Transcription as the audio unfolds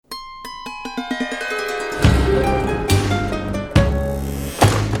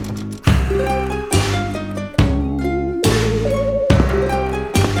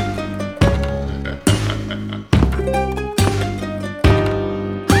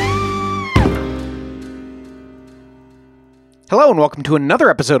Hello and welcome to another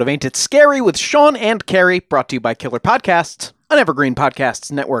episode of Ain't It Scary with Sean and Carrie, brought to you by Killer Podcasts, an Evergreen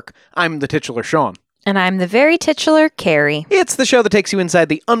Podcasts network. I'm the titular Sean. And I'm the very titular Carrie. It's the show that takes you inside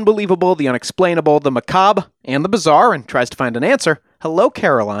the unbelievable, the unexplainable, the macabre, and the bizarre, and tries to find an answer. Hello,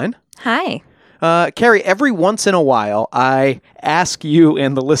 Caroline. Hi. Carrie, every once in a while, I ask you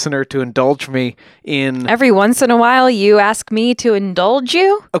and the listener to indulge me in... Every once in a while, you ask me to indulge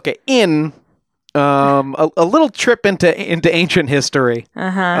you? Okay, in... a little trip into ancient history,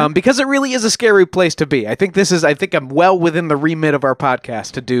 because it really is a scary place to be. I think I'm well within the remit of our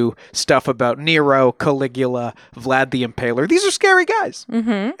podcast to do stuff about Nero, Caligula, Vlad the Impaler. These are scary guys.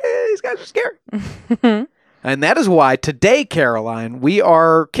 These guys are scary. And that is why today, Caroline, we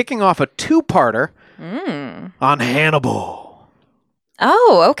are kicking off a two-parter on Hannibal.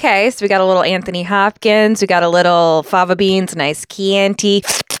 Oh, okay. So we got a little Anthony Hopkins, we got a little fava beans, nice Chianti.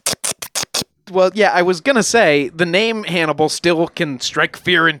 Well, yeah, I was going to say, the name Hannibal still can strike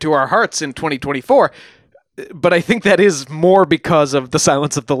fear into our hearts in 2024, but I think that is more because of The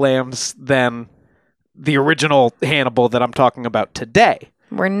Silence of the Lambs than the original Hannibal that I'm talking about today.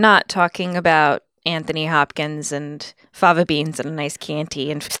 We're not talking about Anthony Hopkins and fava beans and a nice Chianti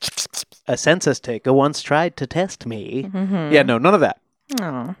and... A census taker once tried to test me. Yeah, no, none of that.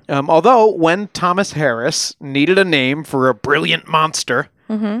 Oh. Although, when Thomas Harris needed a name for a brilliant monster...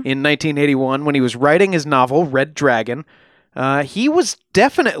 in 1981, when he was writing his novel, Red Dragon, he was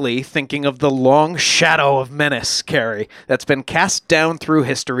definitely thinking of the long shadow of menace, Carrie, that's been cast down through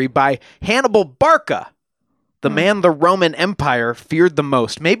history by Hannibal Barca, the man the Roman Empire feared the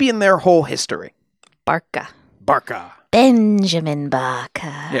most, maybe in their whole history. Barca. Benjamin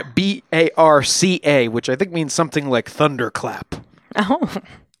Barca. Yeah, B-A-R-C-A, which I think means something like thunderclap. Oh.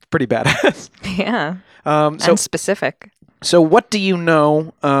 Pretty badass. Yeah. And specific. So what do you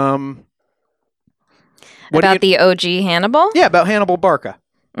know... about the OG Hannibal? Yeah, about Hannibal Barca.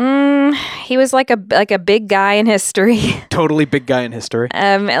 He was like a big guy in history. Totally big guy in history.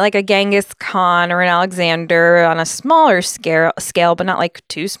 Like a Genghis Khan or an Alexander on a smaller scale, but not like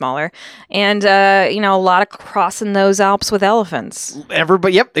too smaller. And, a lot of crossing those Alps with elephants.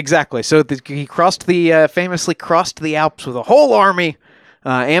 Everybody, yep, exactly. So he famously crossed the Alps with a whole army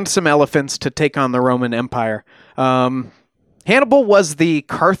and some elephants to take on the Roman Empire. Hannibal was the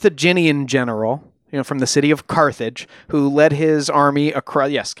Carthaginian general, from the city of Carthage, who led his army across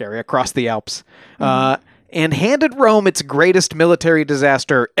the Alps, and handed Rome its greatest military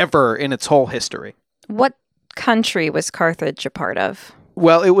disaster ever in its whole history. What country was Carthage a part of?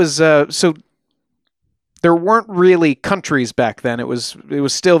 Well, it was so there weren't really countries back then. It was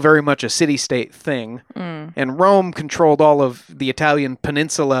still very much a city-state thing, and Rome controlled all of the Italian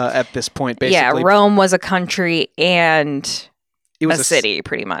peninsula at this point. Basically, yeah, Rome was a country and. It was a city,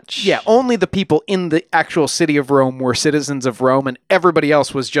 pretty much. Yeah, only the people in the actual city of Rome were citizens of Rome, and everybody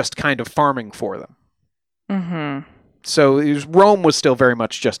else was just kind of farming for them. Mm-hmm. So Rome was still very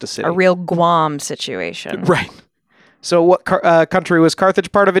much just a city. A real Guam situation. Right. So what country was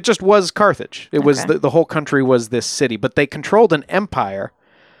Carthage part of? It just was Carthage. It was the whole country was this city, but they controlled an empire.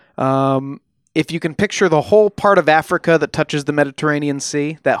 If you can picture the whole part of Africa that touches the Mediterranean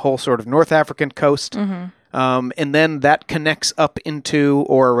Sea, that whole sort of North African coast... and then that connects up into,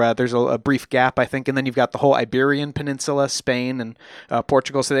 there's a brief gap, I think, and then you've got the whole Iberian Peninsula, Spain and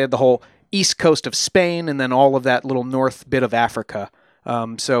Portugal. So they had the whole east coast of Spain and then all of that little north bit of Africa.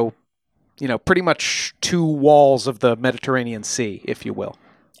 Pretty much two walls of the Mediterranean Sea, if you will.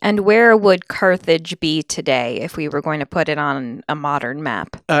 And where would Carthage be today if we were going to put it on a modern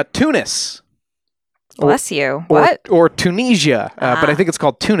map? Tunis. Bless you. What? Or Tunisia, but I think it's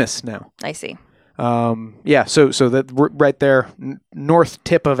called Tunis now. I see. So that right there, north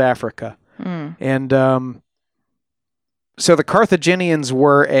tip of Africa. And so the Carthaginians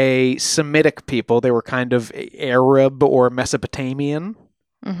were a Semitic people. They were kind of Arab or Mesopotamian.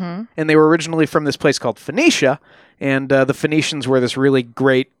 And they were originally from this place called Phoenicia. And the Phoenicians were this really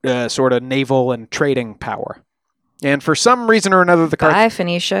great sort of naval and trading power. And for some reason or another, Bye,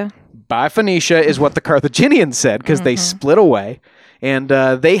 Phoenicia. Bye, Phoenicia is what the Carthaginians said because they split away. And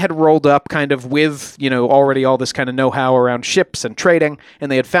they had rolled up kind of with, already all this kind of know-how around ships and trading,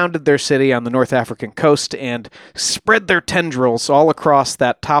 and they had founded their city on the North African coast and spread their tendrils all across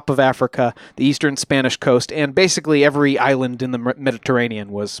that top of Africa, the eastern Spanish coast, and basically every island in the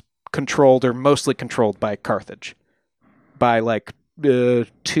Mediterranean was controlled or mostly controlled by Carthage by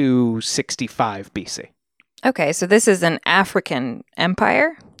 265 BC. Okay, so this is an African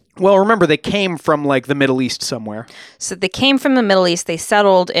empire? Well, remember, they came from, the Middle East somewhere. So they came from the Middle East. They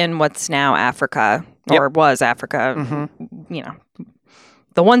settled in what's now Africa, or was Africa,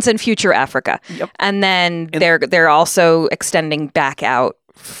 the once and future Africa. Yep. And then they're also extending back out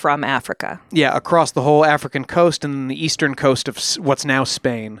from Africa. Yeah, across the whole African coast and the eastern coast of what's now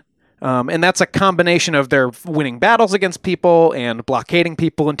Spain. And that's a combination of their winning battles against people and blockading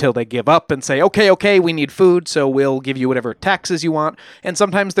people until they give up and say, okay, we need food, so we'll give you whatever taxes you want. And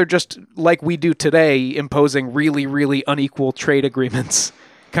sometimes they're just, like we do today, imposing really, really unequal trade agreements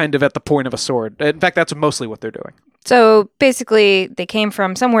kind of at the point of a sword. In fact, that's mostly what they're doing. So basically, they came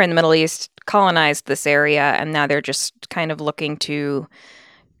from somewhere in the Middle East, colonized this area, and now they're just kind of looking to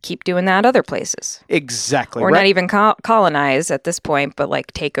keep doing that other places. Exactly. Or not even colonize at this point, but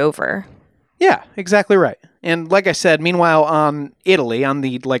like take over. Yeah, exactly right. And like I said, meanwhile on Italy, on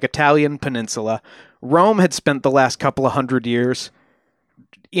the like Italian peninsula, Rome had spent the last couple of 100 years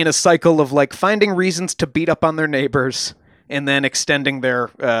in a cycle of like finding reasons to beat up on their neighbors and then extending their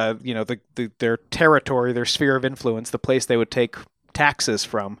their territory, their sphere of influence, the place they would take taxes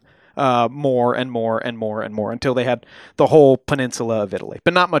from. More and more and more and more until they had the whole peninsula of Italy.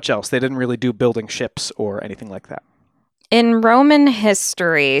 But not much else. They didn't really do building ships or anything like that. In Roman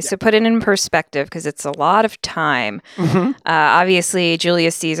history, so put it in perspective because it's a lot of time. Obviously,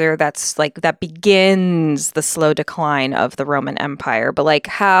 Julius Caesar, that begins the slow decline of the Roman Empire. But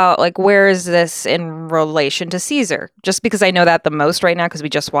where is this in relation to Caesar? Just because I know that the most right now because we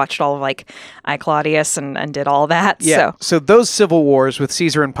just watched all of I, Claudius and did all that. Yeah. So those civil wars with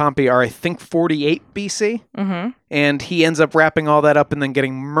Caesar and Pompey are, I think, 48 BC. Mm-hmm. And he ends up wrapping all that up and then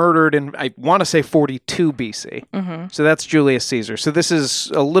getting murdered in, I want to say, 42 BC. Mm-hmm. So that's Julius Caesar. So this is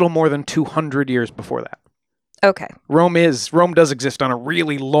a little more than 200 years before that. Okay. Rome does exist on a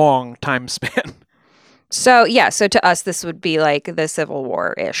really long time span. So to us, this would be like the Civil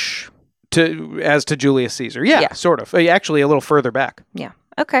War-ish. As to Julius Caesar. Yeah, sort of. Actually, a little further back. Yeah.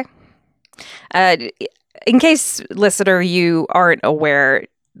 Okay. In case, listener, you aren't aware,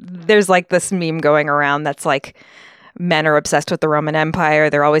 there's this meme going around that's men are obsessed with the Roman Empire.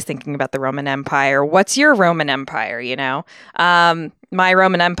 They're always thinking about the Roman Empire. What's your Roman Empire, My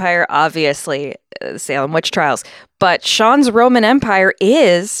Roman Empire, obviously, Salem witch trials. But Sean's Roman Empire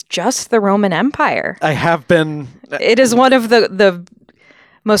is just the Roman Empire. I have been... It is one of the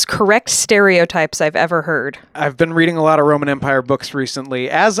most correct stereotypes I've ever heard. I've been reading a lot of Roman Empire books recently.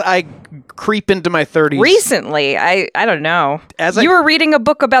 As I creep into my 30s... Recently? I don't know. You were reading a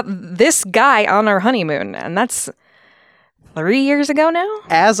book about this guy on our honeymoon, and that's 3 years ago now?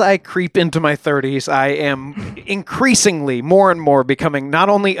 As I creep into my 30s, I am increasingly, more and more, becoming not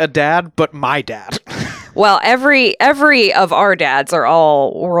only a dad, but my dad. Well, every of our dads are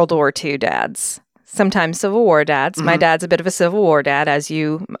all World War II dads. Sometimes Civil War dads. Mm-hmm. My dad's a bit of a Civil War dad, as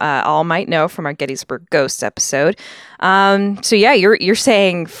you all might know from our Gettysburg Ghosts episode. So yeah, you're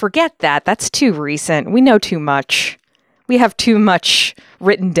saying, forget that. That's too recent. We know too much. We have too much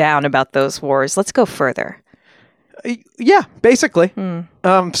written down about those wars. Let's go further. Yeah, basically.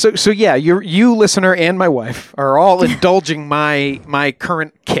 So yeah, you listener and my wife are all indulging my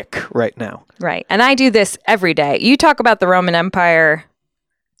current kick right now. Right, and I do this every day. You talk about the Roman Empire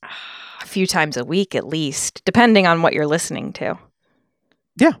a few times a week at least, depending on what you're listening to.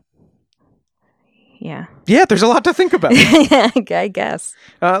 Yeah. Yeah, there's a lot to think about. I guess.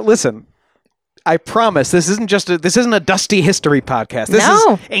 Listen, I promise this isn't a dusty history podcast. This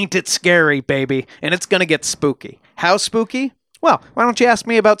is Ain't It Scary, baby, and it's gonna get spooky. How spooky? Well, why don't you ask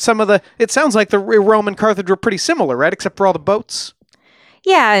me about some of the... It sounds like the Rome and Carthage were pretty similar, right? Except for all the boats.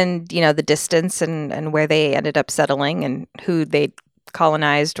 Yeah, and the distance and where they ended up settling and who they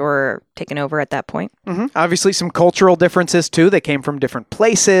colonized or taken over at that point. Mm-hmm. Obviously, some cultural differences too. They came from different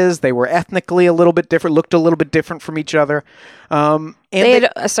places. They were ethnically a little bit different, looked a little bit different from each other. They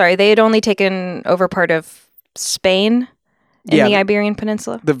had only taken over part of Spain in the Iberian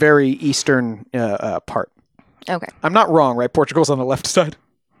Peninsula? The very eastern part. Okay. I'm not wrong, right? Portugal's on the left side?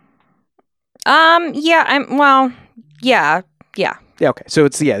 Yeah. Yeah, okay. So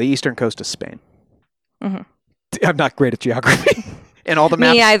it's, the eastern coast of Spain. Mm-hmm. I'm not great at geography. And all the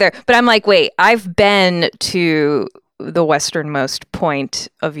maps. Me either. But I'm like, wait, I've been to the westernmost point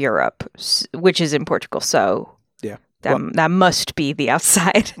of Europe, which is in Portugal. So yeah, that must be the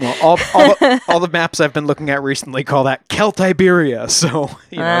outside. Well, all the maps I've been looking at recently call that Celtiberia. So,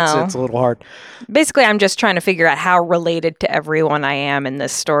 it's a little hard. Basically, I'm just trying to figure out how related to everyone I am in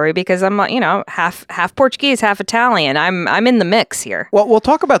this story because I'm, half Portuguese, half Italian. I'm in the mix here. Well, we'll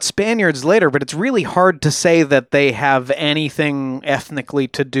talk about Spaniards later, but it's really hard to say that they have anything ethnically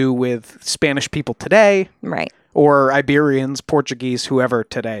to do with Spanish people today. Right. Or Iberians, Portuguese, whoever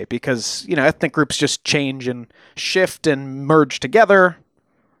today, because, ethnic groups just change and shift and merge together.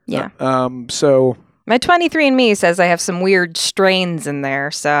 Yeah. So, My 23andMe says I have some weird strains in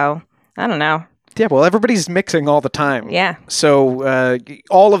there, so I don't know. Yeah, well, everybody's mixing all the time. Yeah. So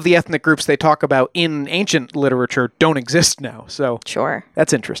all of the ethnic groups they talk about in ancient literature don't exist now. So Sure.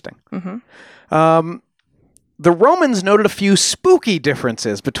 That's interesting. The Romans noted a few spooky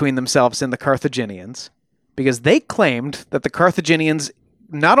differences between themselves and the Carthaginians because they claimed that the Carthaginians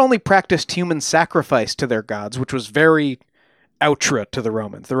not only practiced human sacrifice to their gods, which was very outre to the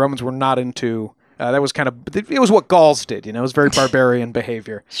Romans. The Romans were not into... that was it was what Gauls did, It was very barbarian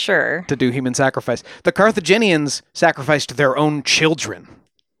behavior. Sure. To do human sacrifice. The Carthaginians sacrificed their own children,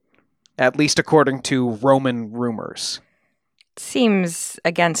 at least according to Roman rumors. Seems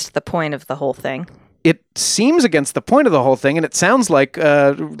against the point of the whole thing. It seems against the point of the whole thing, and it sounds like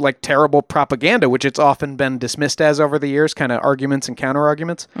terrible propaganda, which it's often been dismissed as over the years, kind of arguments and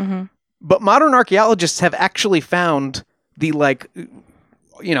counter-arguments. But modern archaeologists have actually found the,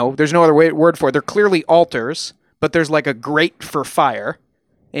 there's no other word for it. They're clearly altars, but there's like a grate for fire.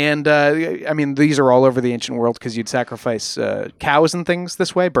 And, these are all over the ancient world because you'd sacrifice cows and things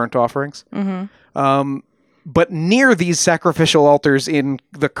this way, burnt offerings. But near these sacrificial altars in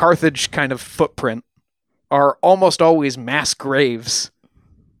the Carthage kind of footprint are almost always mass graves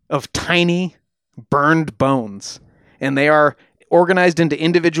of tiny, burned bones. And they are organized into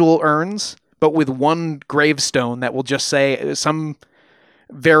individual urns, but with one gravestone that will just say some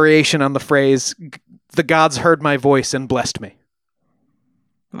variation on the phrase, "The gods heard my voice and blessed me."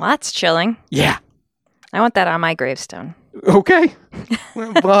 Well, that's chilling. Yeah. I want that on my gravestone. Okay.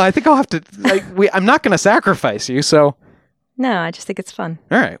 Well, I think I'll have to... I'm not going to sacrifice you, so... No, I just think it's fun.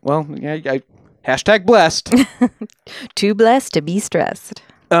 All right. Well, hashtag blessed. Too blessed to be stressed.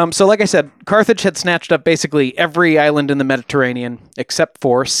 So like I said, Carthage had snatched up basically every island in the Mediterranean except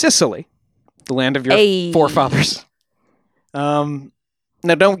for Sicily, the land of your forefathers.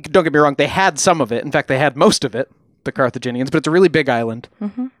 Now, don't get me wrong. They had some of it. In fact, they had most of it, the Carthaginians, but it's a really big island.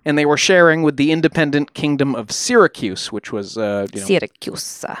 And they were sharing with the independent kingdom of Syracuse, which was,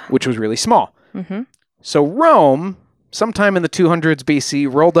 Syracuse. Which was really small. So Rome, sometime in the 200s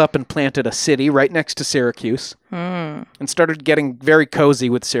BC, rolled up and planted a city right next to Syracuse and started getting very cozy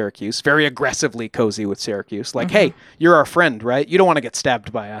with Syracuse, very aggressively cozy with Syracuse. Like, hey, you're our friend, right? You don't want to get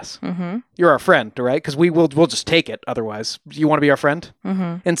stabbed by us. You're our friend, right? Because we'll just take it otherwise. You want to be our friend?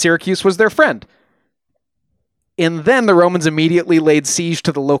 And Syracuse was their friend. And then the Romans immediately laid siege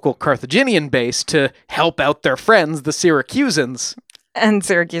to the local Carthaginian base to help out their friends, the Syracusans. And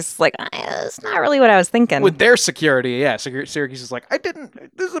Syracuse is like, it's not really what I was thinking. With their security, yeah. Syracuse is like,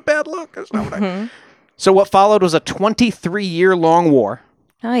 this is a bad look. That's not what I... So what followed was a 23-year-long war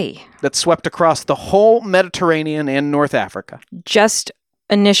that swept across the whole Mediterranean and North Africa. Just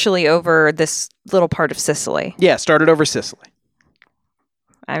initially over this little part of Sicily. Yeah, started over Sicily.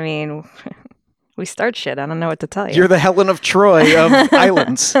 I mean... We start shit. I don't know what to tell you. You're the Helen of Troy of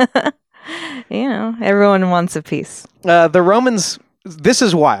islands. Everyone wants a piece. The Romans, this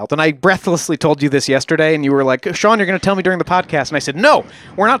is wild. And I breathlessly told you this yesterday, and you were like, Sean, you're going to tell me during the podcast. And I said, no,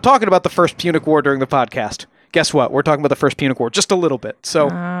 we're not talking about the First Punic War during the podcast. Guess what? We're talking about the First Punic War, just a little bit. So,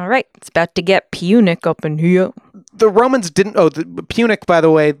 all right. It's about to get Punic up in here. The Romans didn't... the Punic, by the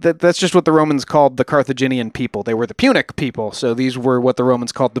way, that's just what the Romans called the Carthaginian people. They were the Punic people. So these were what the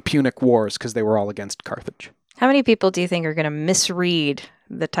Romans called the Punic Wars because they were all against Carthage. How many people do you think are going to misread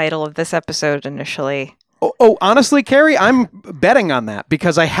the title of this episode initially? Oh, honestly, Carrie, I'm betting on that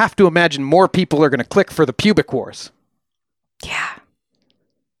because I have to imagine more people are going to click for the Pubic Wars. Yeah.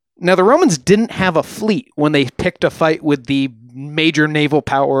 Now, the Romans didn't have a fleet when they picked a fight with the major naval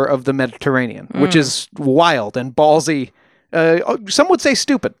power of the Mediterranean, which is wild and ballsy. Some would say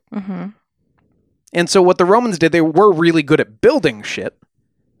stupid. And so what the Romans did, they were really good at building shit.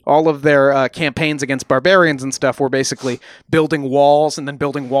 All of their campaigns against barbarians and stuff were basically building walls and then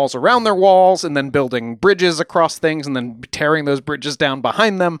building walls around their walls and then building bridges across things and then tearing those bridges down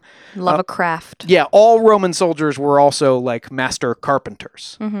behind them. Love a craft. Yeah, all Roman soldiers were also like master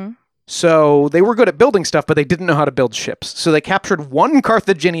carpenters. So they were good at building stuff, but they didn't know how to build ships. So they captured one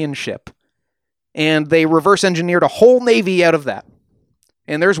Carthaginian ship and they reverse engineered a whole navy out of that.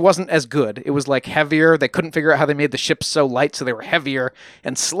 And theirs wasn't as good. It was like heavier. They couldn't figure out how they made the ships so light, so they were heavier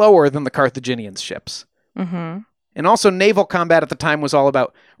and slower than the Carthaginians' ships. And also naval combat at the time was all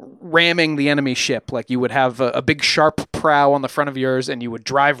about ramming the enemy ship. Like you would have a big sharp prow on the front of yours and you would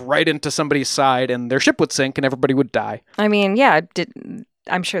drive right into somebody's side and their ship would sink and everybody would die. I mean, yeah,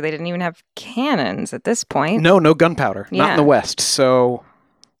 I'm sure they didn't even have cannons at this point. No gunpowder. Not in the West. So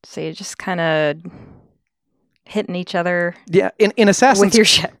you just kind of hitting each other. Yeah, in Assassin's with your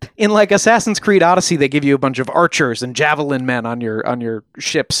ship. In like Assassin's Creed Odyssey, they give you a bunch of archers and javelin men on your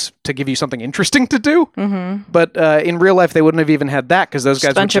ships to give you something interesting to do. Mm-hmm. But in real life, they wouldn't have even had that because those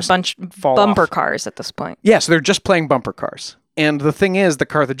guys would just fall bumper off. Cars at this point. Yeah, so they're just playing bumper cars. And the thing is, the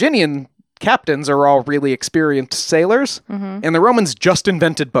Carthaginian captains are all really experienced sailors, and the Romans just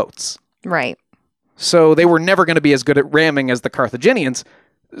invented boats. Right. So they were never going to be as good at ramming as the Carthaginians.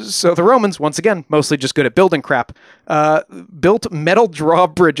 So the Romans, once again, mostly just good at building crap, built metal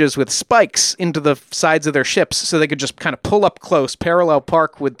drawbridges with spikes into the sides of their ships so they could just kind of pull up close, parallel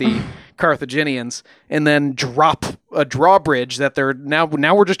park with the Carthaginians, and then drop a drawbridge that they're now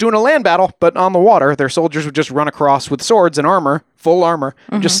we're just doing a land battle, but on the water, their soldiers would just run across with swords and armor, full armor,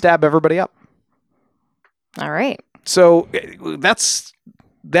 and just stab everybody up. All right. So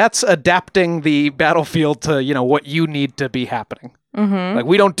that's adapting the battlefield to, what you need to be happening. Mm-hmm. Like,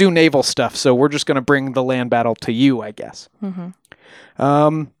 we don't do naval stuff, so we're just going to bring the land battle to you, I guess.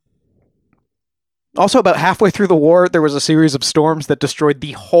 Mm-hmm. Also, about halfway through the war, there was a series of storms that destroyed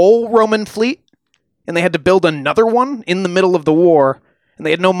the whole Roman fleet, and they had to build another one in the middle of the war, and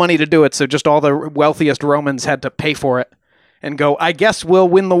they had no money to do it, so just all the wealthiest Romans had to pay for it and go, I guess we'll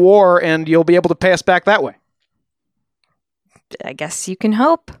win the war, and you'll be able to pay us back that way. I guess you can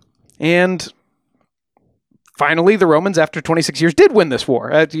hope. And finally, the Romans, after 26 years, did win this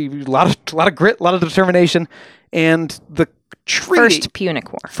war. A lot of grit, a lot of determination, and the treaty... First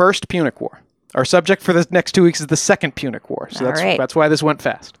Punic War. Our subject for the next 2 weeks is the Second Punic War, so that's why this went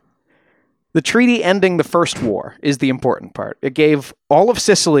fast. The treaty ending the First War is the important part. It gave all of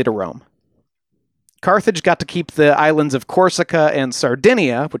Sicily to Rome. Carthage got to keep the islands of Corsica and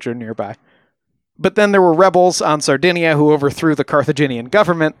Sardinia, which are nearby. But then there were rebels on Sardinia who overthrew the Carthaginian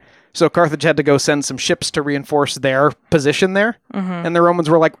government, so Carthage had to go send some ships to reinforce their position there. Mm-hmm. And the Romans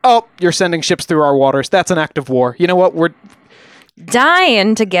were like, oh, you're sending ships through our waters. That's an act of war. You know what? We're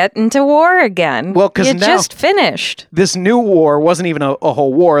dying to get into war again. Well, because you just finished. This new war wasn't even a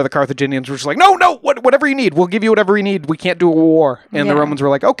whole war. The Carthaginians were just like, no, whatever you need. We'll give you whatever you need. We can't do a war. And the Romans were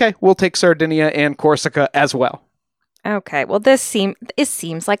like, okay, we'll take Sardinia and Corsica as well. Okay, well, it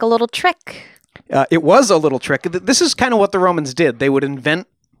seems like a little trick. It was a little trick. This is kind of what the Romans did. They would invent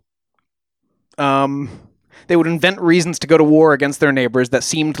reasons to go to war against their neighbors that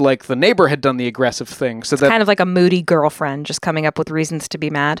seemed like the neighbor had done the aggressive thing. So it's kind of like a moody girlfriend just coming up with reasons to be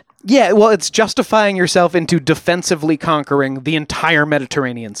mad. Yeah, well, it's justifying yourself into defensively conquering the entire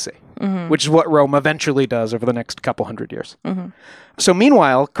Mediterranean Sea, which is what Rome eventually does over the next couple hundred years. Mm-hmm. So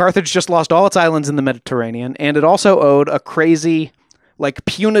meanwhile, Carthage just lost all its islands in the Mediterranean, and it also owed a crazy,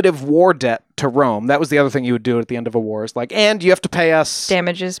 punitive war debt to Rome. That was the other thing you would do at the end of a war. Is and you have to pay us...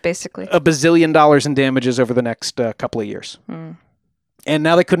 damages, basically. $1 bazillion in damages over the next couple of years. Mm. And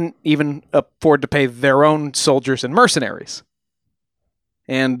now they couldn't even afford to pay their own soldiers and mercenaries.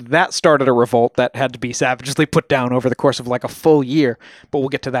 And that started a revolt that had to be savagely put down over the course of a full year. But we'll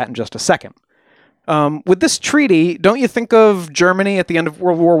get to that in just a second. With this treaty, don't you think of Germany at the end of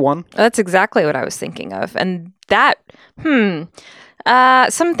World War I? That's exactly what I was thinking of. And that...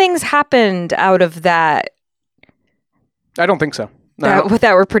 some things happened out of that. I don't think so.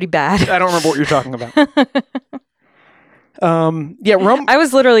 That were pretty bad. I don't remember what you're talking about. Rome... I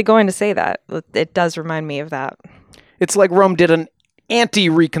was literally going to say that. It does remind me of that. It's like Rome did an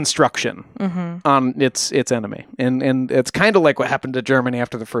anti-reconstruction on its enemy. And it's kind of like what happened to Germany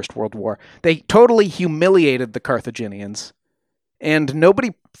after the First World War. They totally humiliated the Carthaginians. And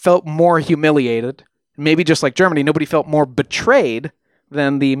nobody felt more humiliated. Maybe just like Germany, nobody felt more betrayed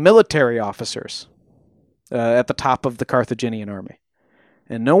than the military officers at the top of the Carthaginian army.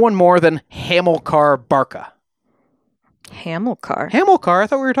 And no one more than Hamilcar Barca. Hamilcar? Hamilcar? I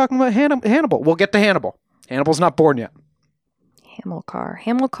thought we were talking about Hannibal. We'll get to Hannibal. Hannibal's not born yet. Hamilcar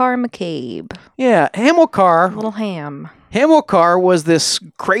McCabe. Yeah, Hamilcar. Little Ham. Hamilcar was this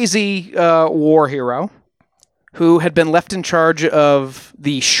crazy war hero who had been left in charge of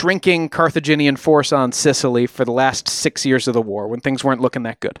the shrinking Carthaginian force on Sicily for the last 6 years of the war, when things weren't looking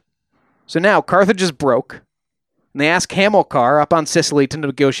that good. So now Carthage is broke, and they ask Hamilcar up on Sicily to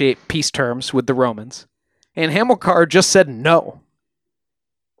negotiate peace terms with the Romans. And Hamilcar just said no.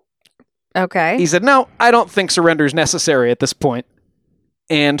 Okay. He said, no, I don't think surrender is necessary at this point.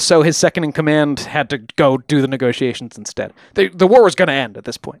 And so his second-in-command had to go do the negotiations instead. The war was going to end at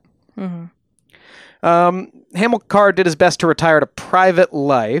this point. Mm-hmm. Hamilcar did his best to retire to private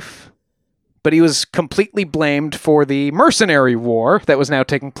life, but he was completely blamed for the mercenary war that was now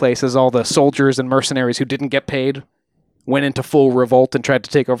taking place as all the soldiers and mercenaries who didn't get paid went into full revolt and tried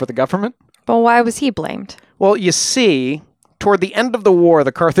to take over the government. Well, why was he blamed? Well, you see, toward the end of the war,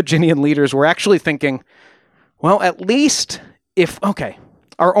 the Carthaginian leaders were actually thinking, Well, at least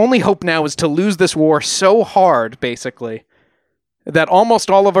our only hope now is to lose this war so hard, basically, that almost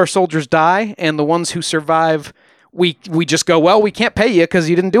all of our soldiers die, and the ones who survive, we just go, well, we can't pay you because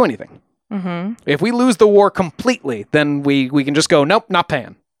you didn't do anything. Mm-hmm. If we lose the war completely, then we can just go, nope, not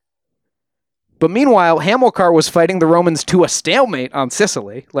paying. But meanwhile, Hamilcar was fighting the Romans to a stalemate on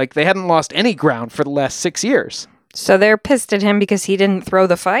Sicily. Like, they hadn't lost any ground for the last 6 years. So they're pissed at him because he didn't throw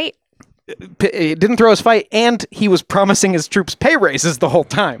the fight? He didn't throw his fight, and he was promising his troops pay raises the whole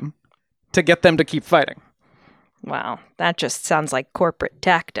time to get them to keep fighting. Wow, that just sounds like corporate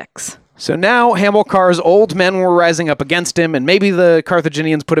tactics. So now Hamilcar's old men were rising up against him, and maybe the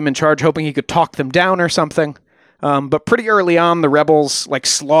Carthaginians put him in charge hoping he could talk them down or something. But pretty early on, the rebels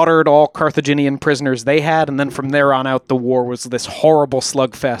slaughtered all Carthaginian prisoners they had, and then from there on out, the war was this horrible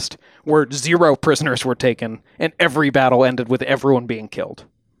slugfest where 0 prisoners were taken, and every battle ended with everyone being killed.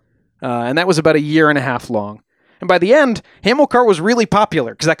 And that was about 1.5 years long. And by the end, Hamilcar was really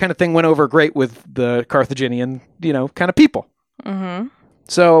popular, because that kind of thing went over great with the Carthaginian, kind of people. Mm-hmm.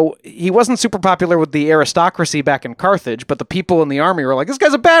 So he wasn't super popular with the aristocracy back in Carthage, but the people in the army were like, this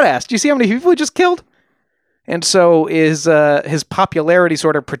guy's a badass. Do you see how many people he just killed? And so his popularity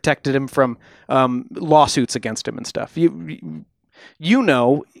sort of protected him from lawsuits against him and stuff.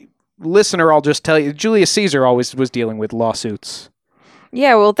 Listener, I'll just tell you, Julius Caesar always was dealing with lawsuits.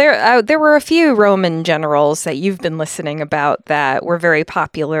 Yeah, well, there were a few Roman generals that you've been listening about that were very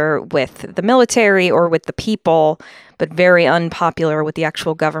popular with the military or with the people, but very unpopular with the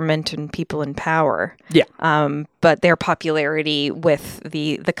actual government and people in power. Yeah. But their popularity with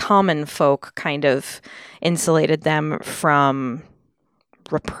the common folk kind of insulated them from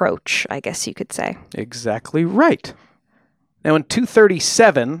reproach, I guess you could say. Exactly right. Now, in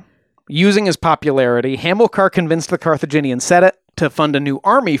 237, using his popularity, Hamilcar convinced the Carthaginian Senate to fund a new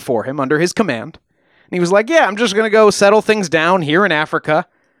army for him under his command. And he was like, yeah, I'm just going to go settle things down here in Africa.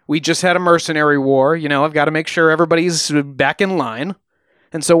 We just had a mercenary war. I've got to make sure everybody's back in line.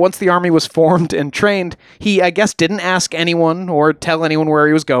 And so once the army was formed and trained, he, I guess, didn't ask anyone or tell anyone where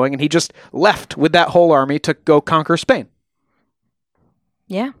he was going, and he just left with that whole army to go conquer Spain.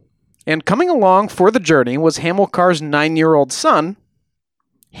 Yeah. And coming along for the journey was Hamilcar's 9-year-old son,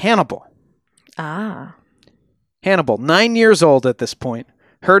 Hannibal. Ah. Hannibal, 9 years old at this point,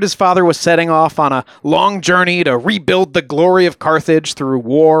 heard his father was setting off on a long journey to rebuild the glory of Carthage through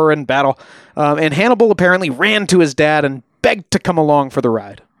war and battle. And Hannibal apparently ran to his dad and begged to come along for the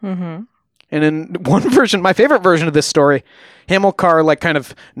ride. Mm-hmm. And in one version, my favorite version of this story, Hamilcar kind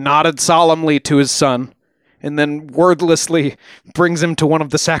of nodded solemnly to his son and then wordlessly brings him to one of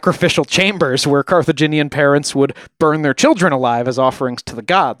the sacrificial chambers where Carthaginian parents would burn their children alive as offerings to the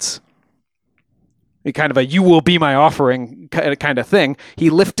gods. A kind of a "you will be my offering" kind of thing.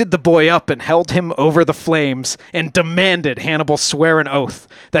 He lifted the boy up and held him over the flames and demanded Hannibal swear an oath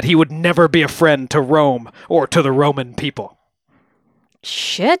that he would never be a friend to Rome or to the Roman people.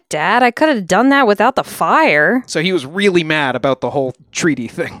 Shit, Dad, I could have done that without the fire. So he was really mad about the whole treaty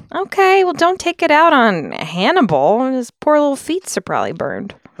thing. Okay, well, don't take it out on Hannibal. His poor little feet are probably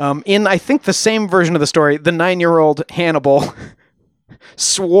burned. In, I think, the same version of the story, the 9-year-old Hannibal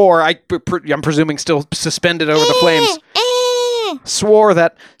swore, I'm presuming still suspended over the flames, swore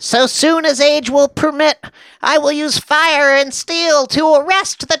that, so soon as age will permit, I will use fire and steel to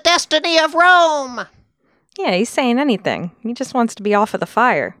arrest the destiny of Rome. Yeah, he's saying anything. He just wants to be off of the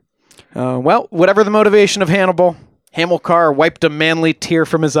fire. Well, whatever the motivation of Hannibal, Hamilcar wiped a manly tear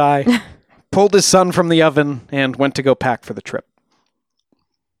from his eye, pulled his son from the oven, and went to go pack for the trip.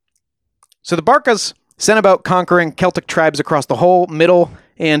 So the Barcas sent about conquering Celtic tribes across the whole middle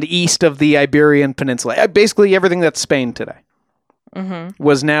and east of the Iberian Peninsula. Basically everything that's Spain today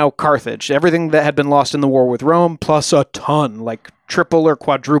was now Carthage. Everything that had been lost in the war with Rome, plus a ton, like triple or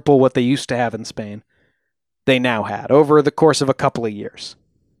quadruple what they used to have in Spain, they now had over the course of a couple of years.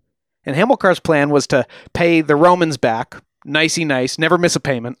 And Hamilcar's plan was to pay the Romans back, nicey nice, never miss a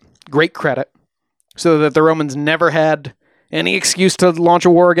payment, great credit, so that the Romans never had any excuse to launch a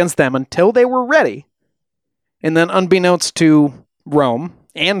war against them until they were ready. And then unbeknownst to Rome,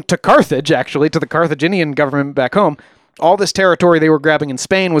 and to Carthage, actually, to the Carthaginian government back home, all this territory they were grabbing in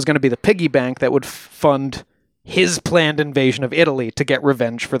Spain was going to be the piggy bank that would fund his planned invasion of Italy to get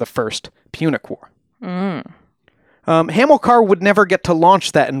revenge for the First Punic War. Hamilcar would never get to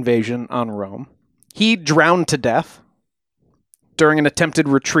launch that invasion on Rome. He drowned to death during an attempted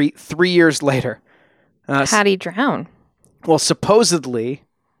retreat 3 years later. How'd he drown? Well, supposedly,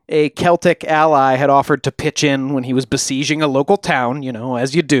 a Celtic ally had offered to pitch in when he was besieging a local town,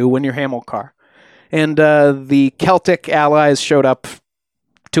 as you do when you're Hamilcar. And the Celtic allies showed up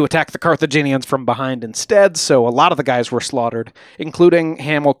to attack the Carthaginians from behind instead, so a lot of the guys were slaughtered, including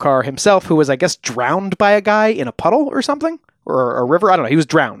Hamilcar himself, who was, I guess, drowned by a guy in a puddle or something? Or a river? I don't know. He was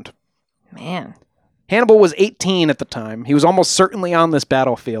drowned. Man. Hannibal was 18 at the time. He was almost certainly on this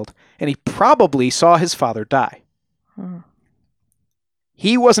battlefield, and he probably saw his father die.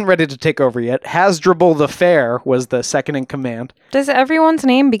 He wasn't ready to take over yet. Hasdrubal the Fair was the second in command. Does everyone's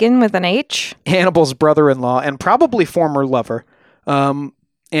name begin with an H? Hannibal's brother-in-law and probably former lover. And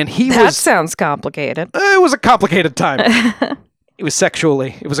That sounds complicated. It was a complicated time. It was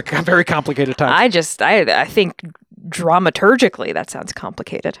a very complicated time. I think dramaturgically that sounds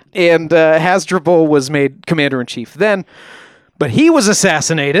complicated. And Hasdrubal was made commander-in-chief then, but he was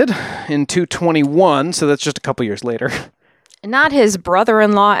assassinated in 221, so that's just a couple years later. Not his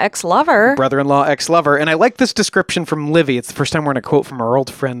brother-in-law ex-lover. Brother-in-law ex-lover. And I like this description from Livy. It's the first time we're going to quote from our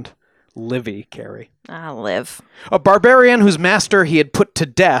old friend Livy, Carrie. Liv. A barbarian whose master he had put to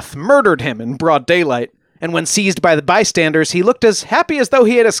death murdered him in broad daylight, and when seized by the bystanders, he looked as happy as though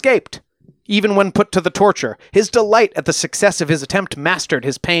he had escaped. Even when put to the torture, his delight at the success of his attempt mastered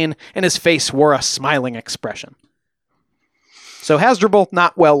his pain, and his face wore a smiling expression. So Hasdrubal,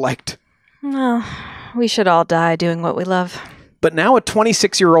 not well liked. No, we should all die doing what we love. But now a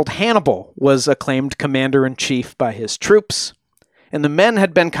 26-year-old Hannibal was acclaimed commander-in-chief by his troops, and the men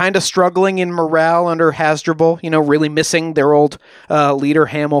had been kind of struggling in morale under Hasdrubal, really missing their old leader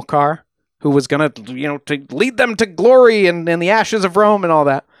Hamilcar, who was going to lead them to glory and the ashes of Rome and all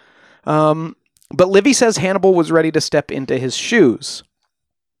that. But Livy says Hannibal was ready to step into his shoes.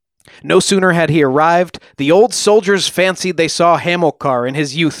 No sooner had he arrived, the old soldiers fancied they saw Hamilcar in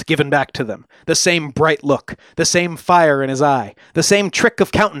his youth given back to them. The same bright look, the same fire in his eye, the same trick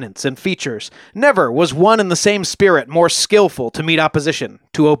of countenance and features. Never was one in the same spirit more skillful to meet opposition,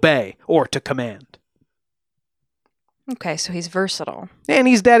 to obey, or to command. Okay, so he's versatile. And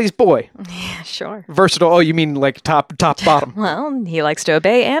he's daddy's boy. Yeah, sure. Versatile, oh, you mean like top, bottom. Well, he likes to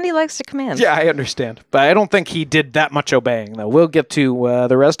obey and he likes to command. Yeah, I understand. But I don't think he did that much obeying, though. We'll get to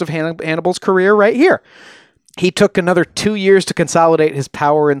the rest of Hannibal's career right here. He took another 2 years to consolidate his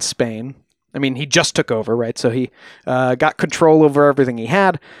power in Spain. I mean, he just took over, right? So he got control over everything he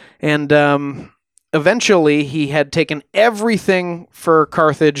had. And eventually, he had taken everything for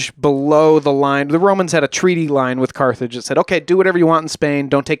Carthage below the line. The Romans had a treaty line with Carthage that said, okay, do whatever you want in Spain.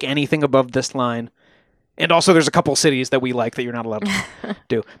 Don't take anything above this line. And also, there's a couple cities that we like that you're not allowed to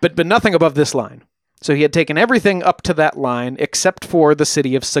do. But nothing above this line. So he had taken everything up to that line except for the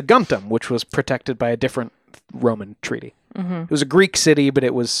city of Saguntum, which was protected by a different Roman treaty. Mm-hmm. It was a Greek city, but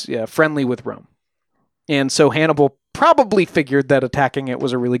it was friendly with Rome. And so Hannibal probably figured that attacking it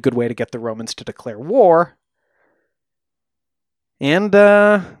was a really good way to get the Romans to declare war. And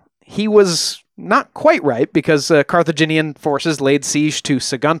he was not quite right, because Carthaginian forces laid siege to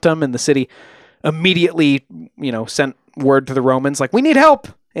Saguntum, and the city immediately, sent word to the Romans, like, we need help!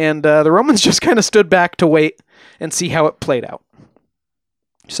 And the Romans just kind of stood back to wait and see how it played out.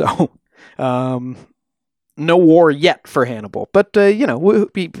 So, no war yet for Hannibal, but,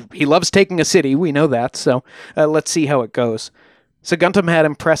 he loves taking a city, we know that, so let's see how it goes. Saguntum had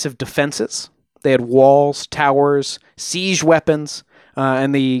impressive defenses. They had walls, towers, siege weapons,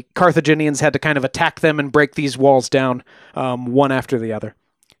 and the Carthaginians had to kind of attack them and break these walls down one after the other.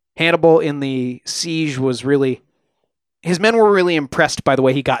 Hannibal in the siege his men were really impressed by the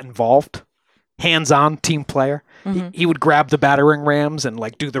way he got involved. Hands-on team player. Mm-hmm. He would grab the battering rams and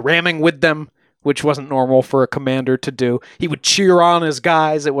do the ramming with them, which wasn't normal for a commander to do. He would cheer on his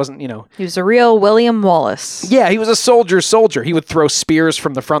guys. It wasn't, He was a real William Wallace. Yeah, he was a soldier. He would throw spears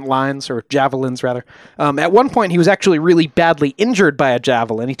from the front lines, or javelins, rather. At one point, he was actually really badly injured by a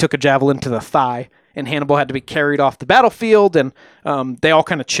javelin. He took a javelin to the thigh, and Hannibal had to be carried off the battlefield, and they all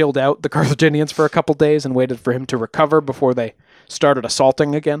kind of chilled out, the Carthaginians, for a couple days and waited for him to recover before they started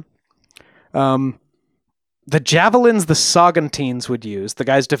assaulting again. The javelins the Saguntines would use, the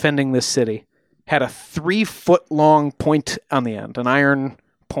guys defending this city, had a 3-foot-long point on the end, an iron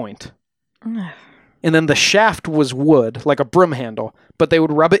point. And then the shaft was wood, like a broom handle, but they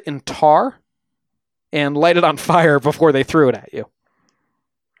would rub it in tar and light it on fire before they threw it at you.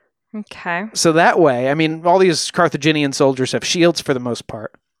 Okay. So that way, all these Carthaginian soldiers have shields for the most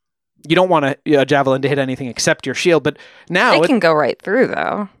part. You don't want a javelin to hit anything except your shield, but now... They can go right through,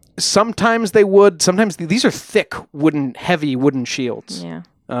 though. Sometimes they would. Sometimes these are thick, heavy wooden shields. Yeah.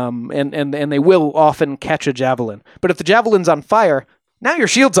 And they will often catch a javelin. But if the javelin's on fire, now your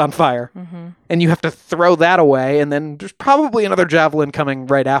shield's on fire. Mm-hmm. And you have to throw that away, and then there's probably another javelin coming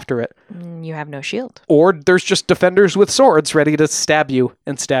right after it. You have no shield. Or there's just defenders with swords ready to stab you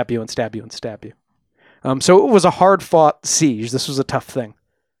and stab you and stab you and stab you. So it was a hard-fought siege. This was a tough thing.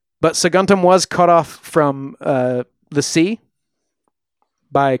 But Saguntum was cut off from the sea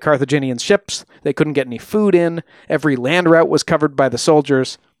by Carthaginian ships. They couldn't get any food in. Every land route was covered by the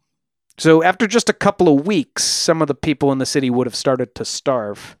soldiers. So after just a couple of weeks, some of the people in the city would have started to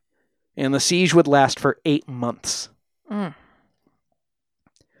starve. And the siege would last for 8 months. Mm.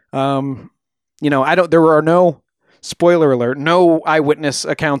 There are no, spoiler alert, no eyewitness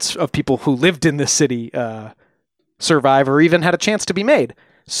accounts of people who lived in this city survive or even had a chance to be made.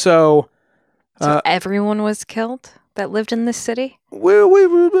 So everyone was killed that lived in this city?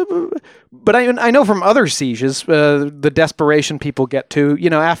 But I know from other sieges, the desperation people get to,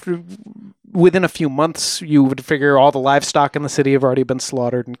 within a few months, you would figure all the livestock in the city have already been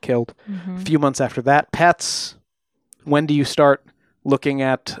slaughtered and killed. Mm-hmm. A few months after that, pets. When do you start looking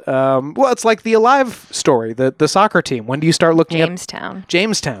at, it's like the Alive story, the soccer team. When do you start looking at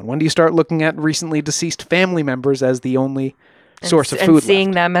Jamestown? When do you start looking at recently deceased family members as the only source of food and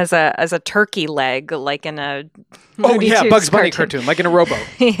seeing left? them as a turkey leg, like in a Bugs Bunny cartoon, like in a rowboat.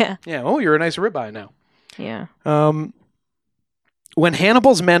 Yeah. Yeah. Oh, you're a nice ribeye now. Yeah. When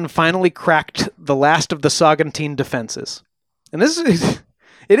Hannibal's men finally cracked the last of the Saguntine defenses, and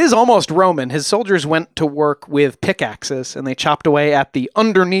it is almost Roman. His soldiers went to work with pickaxes and they chopped away at the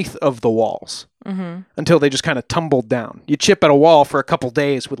underneath of the walls until they just kind of tumbled down. You chip at a wall for a couple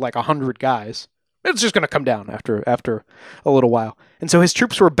days with like 100 guys. It's just going to come down after a little while. And so his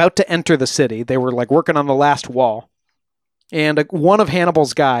troops were about to enter the city. They were like working on the last wall. And one of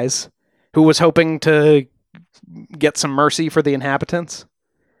Hannibal's guys, who was hoping to get some mercy for the inhabitants,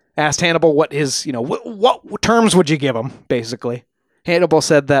 asked Hannibal what his, what terms would you give him, basically. Hannibal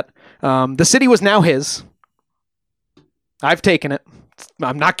said that the city was now his. I've taken it.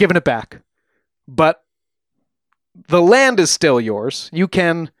 I'm not giving it back. But the land is still yours. You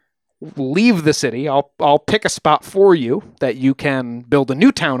can leave the city. I'll pick a spot for you that you can build a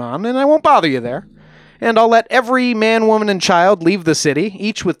new town on, and I won't bother you there. And I'll let every man, woman, and child leave the city,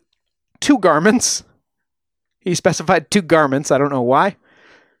 each with 2 garments. He specified 2 garments. I don't know why.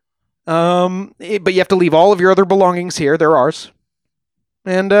 But you have to leave all of your other belongings here. They're ours.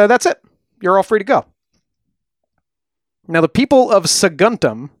 And that's it. You're all free to go. Now, the people of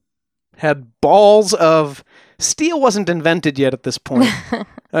Saguntum had balls of... Steel wasn't invented yet at this point.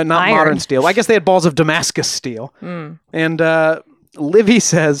 Not modern steel. I guess they had balls of Damascus steel. Mm. And Livy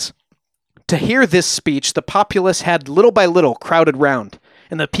says, to hear this speech, the populace had little by little crowded round,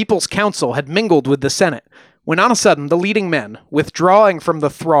 and the people's council had mingled with the Senate, when on a sudden the leading men, withdrawing from the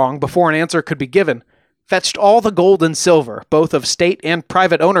throng before an answer could be given, fetched all the gold and silver, both of state and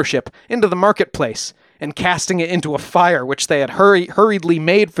private ownership, into the marketplace, and casting it into a fire which they had hurriedly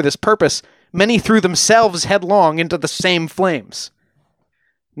made for this purpose, many threw themselves headlong into the same flames.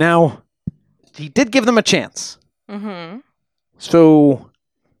 Now, he did give them a chance. Mm-hmm. So,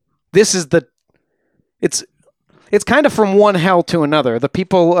 this is it's kind of from one hell to another. The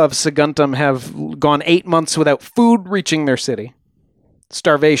people of Saguntum have gone 8 months without food reaching their city.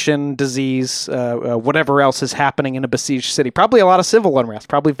 Starvation, disease, whatever else is happening in a besieged city. Probably a lot of civil unrest,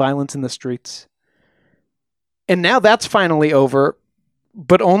 probably violence in the streets. And now that's finally over,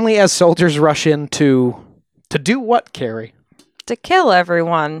 but only as soldiers rush in to do what, Carrie? To kill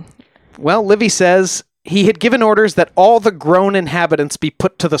everyone. Well, Livy says he had given orders that all the grown inhabitants be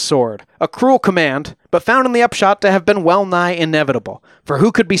put to the sword. A cruel command, but found in the upshot to have been well nigh inevitable. For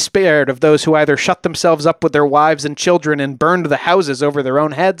who could be spared of those who either shut themselves up with their wives and children and burned the houses over their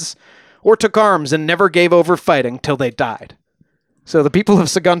own heads, or took arms and never gave over fighting till they died? So the people of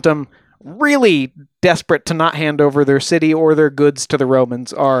Saguntum, really desperate to not hand over their city or their goods to the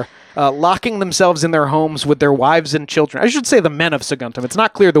Romans, are locking themselves in their homes with their wives and children. I should say the men of Saguntum. It's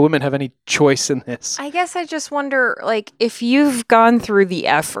not clear the women have any choice in this. I guess I just wonder, if you've gone through the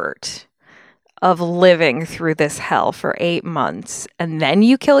effort of living through this hell for 8 months and then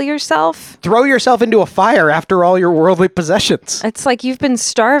you kill yourself? Throw yourself into a fire after all your worldly possessions. It's like you've been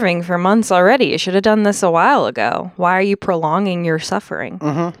starving for months already. You should have done this a while ago. Why are you prolonging your suffering?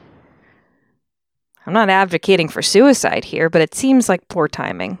 Mm-hmm. I'm not advocating for suicide here, but it seems like poor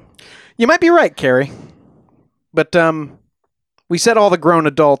timing. You might be right, Carrie. But we said all the grown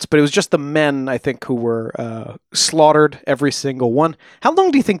adults, but it was just the men, I think, who were slaughtered, every single one. How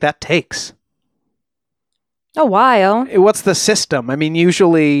long do you think that takes? A while. What's the system? I mean,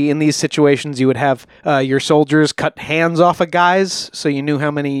 usually in these situations, you would have your soldiers cut hands off of guys, so you knew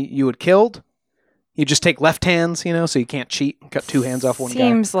how many you had killed. You just take left hands, so you can't cheat and cut 2 hands off one guy.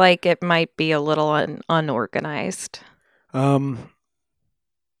 Seems like it might be a little unorganized.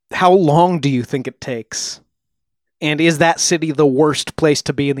 How long do you think it takes? And is that city the worst place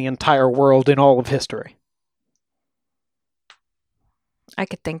to be in the entire world in all of history? I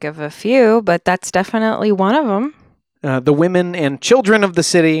could think of a few, but that's definitely one of them. The women and children of the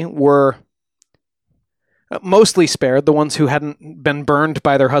city were mostly spared, the ones who hadn't been burned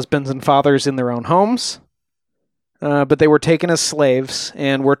by their husbands and fathers in their own homes. But they were taken as slaves,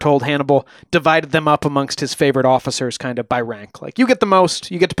 and we're told Hannibal divided them up amongst his favorite officers kind of by rank. Like, you get the most,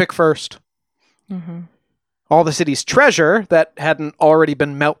 you get to pick first. Mm-hmm. All the city's treasure that hadn't already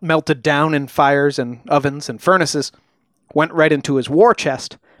been melted down in fires and ovens and furnaces went right into his war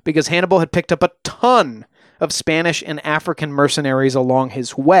chest, because Hannibal had picked up a ton of Spanish and African mercenaries along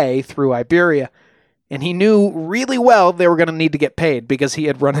his way through Iberia. And he knew really well they were going to need to get paid, because he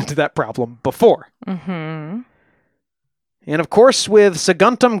had run into that problem before. Mm-hmm. And of course, with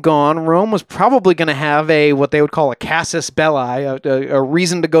Saguntum gone, Rome was probably going to have what they would call a casus belli, a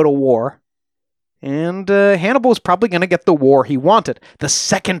reason to go to war. And Hannibal was probably going to get the war he wanted, the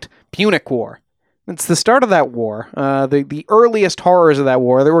Second Punic War. It's the start of that war, the earliest horrors of that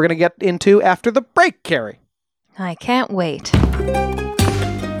war that we're going to get into after the break, Carrie. I can't wait.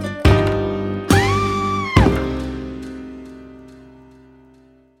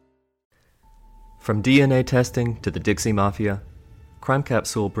 From DNA testing to the Dixie Mafia, Crime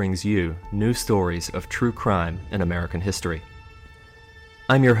Capsule brings you new stories of true crime in American history.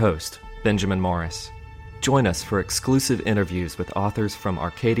 I'm your host, Benjamin Morris. Join us for exclusive interviews with authors from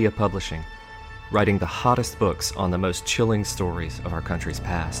Arcadia Publishing, writing the hottest books on the most chilling stories of our country's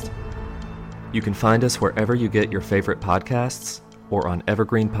past. You can find us wherever you get your favorite podcasts or on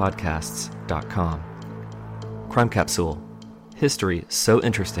evergreenpodcasts.com. Crime Capsule. History so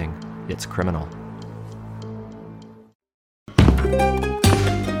interesting, it's criminal.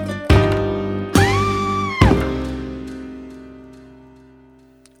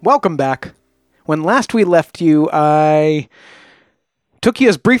 Welcome back. When last we left you, I took you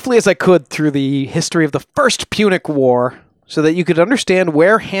as briefly as I could through the history of the First Punic War so that you could understand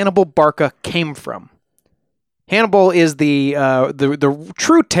where Hannibal Barca came from. Hannibal is the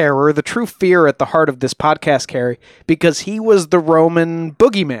true terror, the true fear at the heart of this podcast, Carrie, because he was the Roman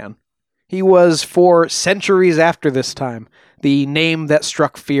boogeyman. He was, for centuries after this time, the name that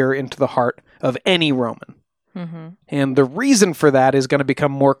struck fear into the heart of any Roman. Mm-hmm. And the reason for that is going to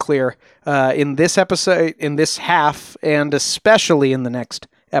become more clear in this episode, in this half, and especially in the next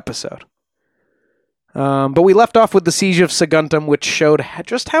episode. But we left off with the siege of Saguntum, which showed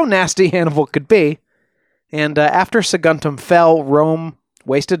just how nasty Hannibal could be. And after Saguntum fell, Rome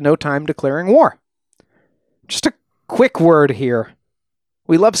wasted no time declaring war. Just a quick word here.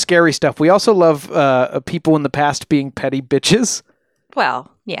 We love scary stuff. We also love people in the past being petty bitches. Well,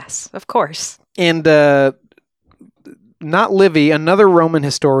 yes, of course. And not Livy, another Roman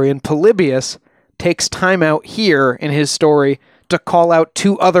historian, Polybius, takes time out here in his story to call out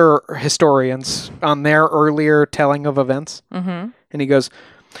two other historians on their earlier telling of events. Mm-hmm. And he goes,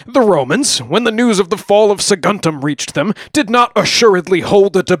 "The Romans, when the news of the fall of Saguntum reached them, did not assuredly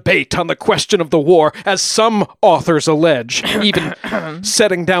hold a debate on the question of the war, as some authors allege, even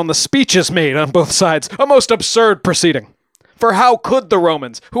setting down the speeches made on both sides, a most absurd proceeding. For how could the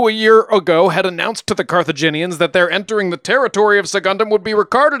Romans, who a year ago had announced to the Carthaginians that their entering the territory of Saguntum would be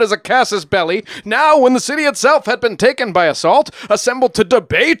regarded as a casus belli, now, when the city itself had been taken by assault, assemble to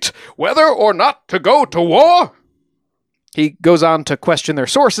debate whether or not to go to war?" He goes on to question their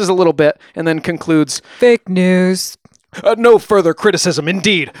sources a little bit, and then concludes, "Fake news. No further criticism,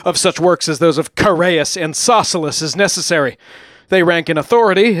 indeed, of such works as those of Chaereas and Soscelus is necessary. They rank in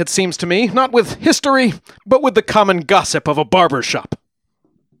authority, it seems to me, not with history, but with the common gossip of a barber shop."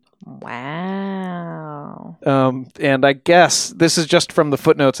 Wow. And I guess this is just from the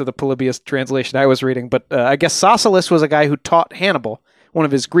footnotes of the Polybius translation I was reading, but I guess Soscelus was a guy who taught Hannibal, one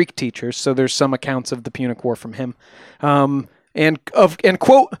of his Greek teachers, so there's some accounts of the Punic War from him. And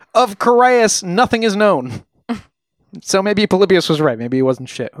quote, "of Chaereas, nothing is known." So maybe Polybius was right. Maybe he wasn't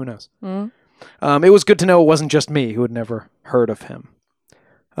shit. Who knows? Mm. It was good to know it wasn't just me who had never heard of him.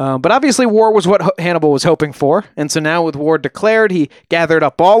 But obviously war was what Hannibal was hoping for, and so now with war declared, he gathered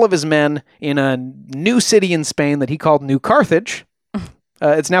up all of his men in a new city in Spain that he called New Carthage.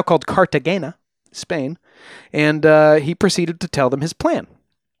 It's now called Cartagena, Spain, and he proceeded to tell them his plan.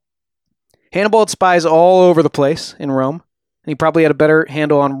 Hannibal had spies all over the place in Rome, and he probably had a better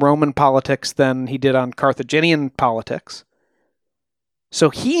handle on Roman politics than he did on Carthaginian politics. So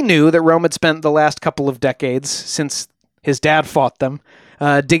he knew that Rome had spent the last couple of decades, since his dad fought them,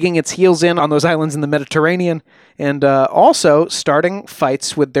 digging its heels in on those islands in the Mediterranean, and also starting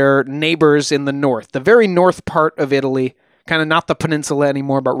fights with their neighbors in the north, the very north part of Italy, kind of not the peninsula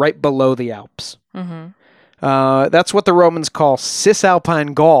anymore, but right below the Alps. Mm-hmm. That's what the Romans call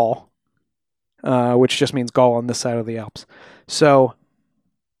Cisalpine Gaul, which just means Gaul on this side of the Alps. So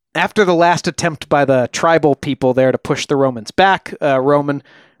After the last attempt by the tribal people there to push the Romans back, the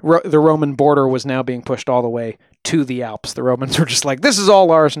Roman border was now being pushed all the way to the Alps. The Romans were just like, this is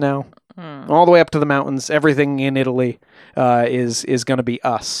all ours now. All the way up to the mountains. Everything in Italy is going to be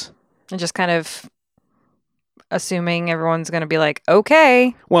us. And just kind of assuming everyone's going to be like,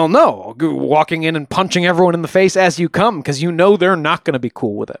 okay. Well, no. Walking in and punching everyone in the face as you come, because you know they're not going to be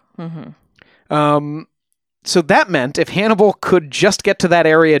cool with it. Mm-hmm. So that meant if Hannibal could just get to that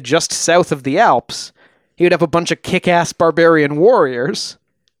area just south of the Alps, he would have a bunch of kick-ass barbarian warriors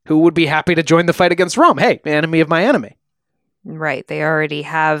who would be happy to join the fight against Rome. Hey, enemy of my enemy. Right. They already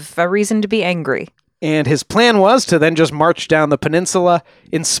have a reason to be angry. And his plan was to then just march down the peninsula,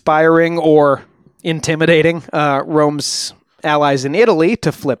 inspiring or intimidating Rome's allies in Italy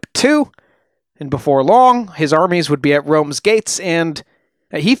to flip too. And before long, his armies would be at Rome's gates, and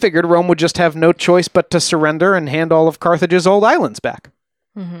he figured Rome would just have no choice but to surrender and hand all of Carthage's old islands back.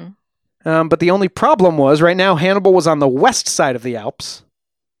 Mm-hmm. But the only problem was, right now, Hannibal was on the west side of the Alps,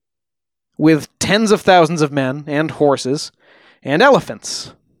 with tens of thousands of men and horses and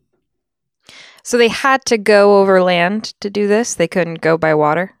elephants. So they had to go over land to do this? They couldn't go by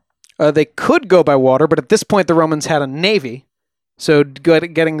water? They could go by water, but at this point the Romans had a navy. So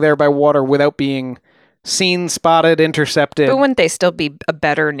getting there by water without being seen, spotted, intercepted. But wouldn't they still be a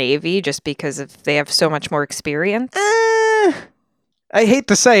better navy just because they have so much more experience? I hate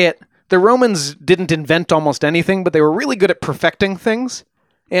to say it. The Romans didn't invent almost anything, but they were really good at perfecting things.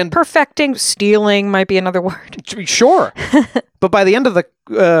 And stealing might be another word. Sure. But by the end of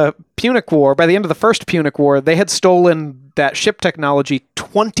the Punic War, by the end of the First Punic War, they had stolen that ship technology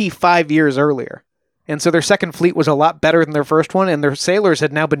 25 years earlier. And so their second fleet was a lot better than their first one, and their sailors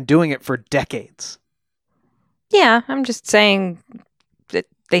had now been doing it for decades. Yeah, I'm just saying that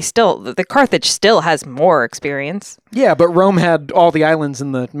the Carthage still has more experience. Yeah, but Rome had all the islands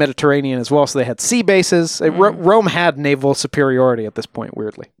in the Mediterranean as well, so they had sea bases. Rome had naval superiority at this point,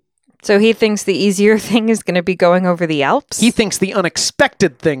 weirdly. So he thinks the easier thing is going to be going over the Alps? He thinks the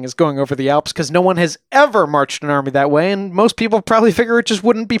unexpected thing is going over the Alps because no one has ever marched an army that way, and most people probably figure it just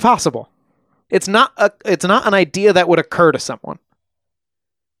wouldn't be possible. It's not an idea that would occur to someone.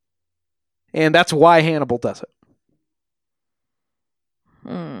 And that's why Hannibal does it.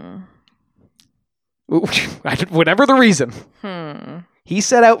 Whatever the reason. He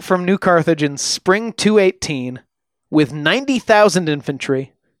set out from New Carthage in spring 218 with 90,000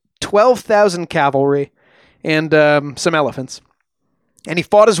 infantry, 12,000 cavalry, and some elephants. And he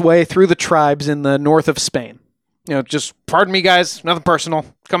fought his way through the tribes in the north of Spain. Just, pardon me, guys, nothing personal.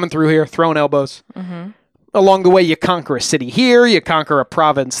 Coming through here, throwing elbows. Mm-hmm. Along the way, you conquer a city here, you conquer a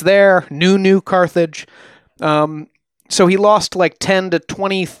province there, New Carthage. So he lost like 10 to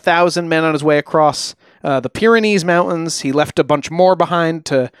 20,000 men on his way across the Pyrenees Mountains. He left a bunch more behind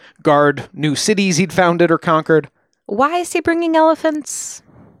to guard new cities he'd founded or conquered. Why is he bringing elephants?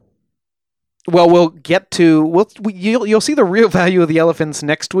 Well, we'll get to... You'll see the real value of the elephants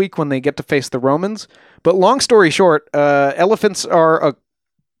next week when they get to face the Romans. But long story short, elephants are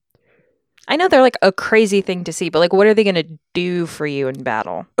I know they're like a crazy thing to see, but like, what are they going to do for you in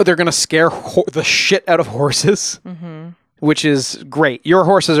battle? They're going to scare the shit out of horses, which is great. Your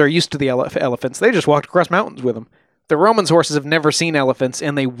horses are used to the elephants. They just walked across mountains with them. The Romans' horses have never seen elephants,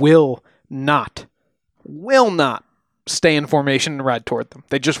 and they will not stay in formation and ride toward them.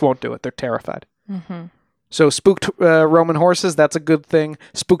 They just won't do it. They're terrified. Mm-hmm. So spooked Roman horses, that's a good thing.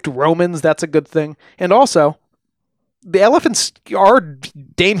 Spooked Romans, that's a good thing. And also, the elephants are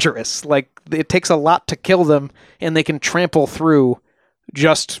dangerous. Like, it takes a lot to kill them, and they can trample through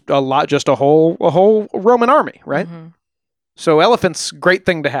just a whole Roman army, right? Mm-hmm. So elephants, great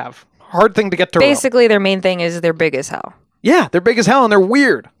thing to have. Hard thing to get to Basically, their main thing is they're big as hell. Yeah, they're big as hell, and they're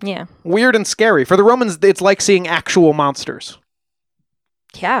weird. Yeah. Weird and scary. For the Romans, it's like seeing actual monsters.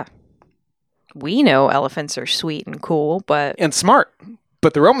 Yeah. We know elephants are sweet and cool, and smart.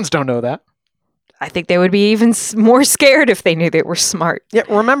 But the Romans don't know that. I think they would be even more scared if they knew they were smart. Yeah,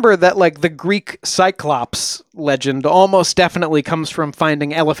 remember that like the Greek Cyclops legend almost definitely comes from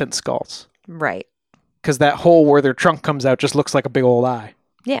finding elephant skulls. Right. Because that hole where their trunk comes out just looks like a big old eye.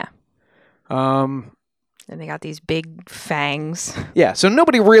 Yeah. And they got these big fangs. Yeah, so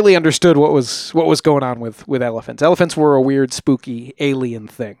nobody really understood what was going on with elephants. Elephants were a weird, spooky, alien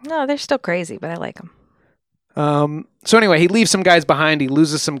thing. No, they're still crazy, but I like them. So anyway, he leaves some guys behind. He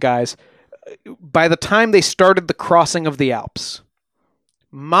loses some guys. By the time they started the crossing of the Alps,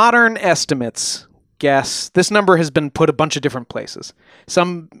 modern estimates guess this number has been put a bunch of different places.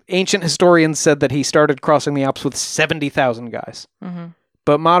 Some ancient historians said that he started crossing the Alps with 70,000 guys. Mm-hmm.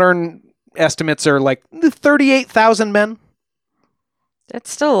 But modern estimates are like 38,000 men. That's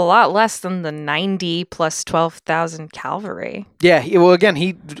still a lot less than the 90 plus 12,000 cavalry. Yeah, well, again,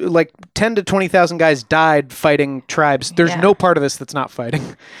 he like 10 to 20,000 guys died fighting tribes. There's no part of this that's not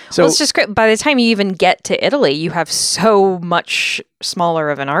fighting. So it's just great. By the time you even get to Italy, you have so much smaller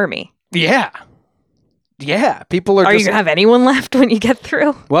of an army. Yeah. Yeah, people are you going to have anyone left when you get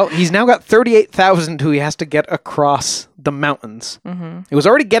through? Well, he's now got 38,000 who he has to get across the mountains. Mm-hmm. It was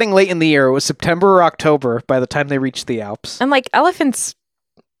already getting late in the year. It was September or October by the time they reached the Alps. And elephants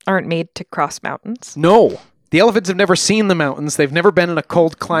aren't made to cross mountains. No. The elephants have never seen the mountains. They've never been in a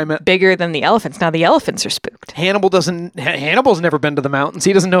cold climate. Bigger than the elephants. Now the elephants are spooked. Hannibal's never been to the mountains.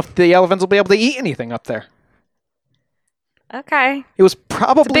 He doesn't know if the elephants will be able to eat anything up there. Okay. It was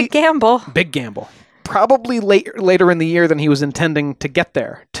probably... It's a big gamble. Big gamble. Probably later in the year than he was intending to get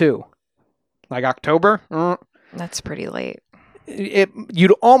there, too. Like October? That's pretty late.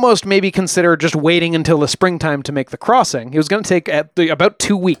 You'd almost maybe consider just waiting until the springtime to make the crossing. It was going to take about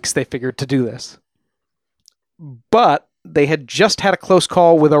 2 weeks, they figured, to do this. But they had just had a close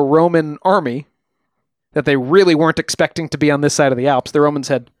call with a Roman army that they really weren't expecting to be on this side of the Alps. The Romans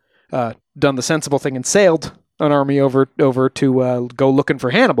had done the sensible thing and sailed an army over to go looking for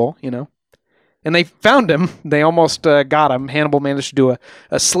Hannibal, And they found him. They almost got him. Hannibal managed to do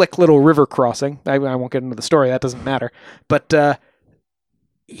a slick little river crossing. I won't get into the story. That doesn't matter. But the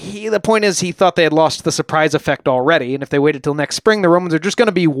point is he thought they had lost the surprise effect already. And if they waited till next spring, the Romans are just going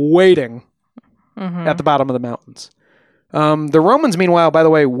to be waiting at the bottom of the mountains. The Romans, meanwhile, by the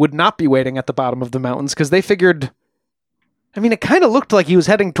way, would not be waiting at the bottom of the mountains because they figured... I mean, it kind of looked like he was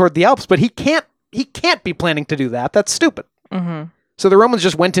heading toward the Alps, but he can't be planning to do that. That's stupid. Mm-hmm. So the Romans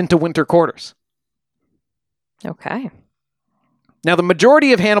just went into winter quarters. Okay. Now, the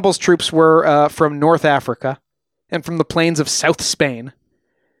majority of Hannibal's troops were from North Africa and from the plains of South Spain,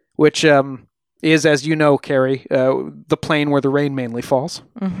 which is, as you know, Carrie, the plain where the rain mainly falls.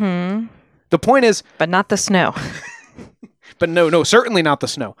 Mm-hmm. The point is... But not the snow. But no, certainly not the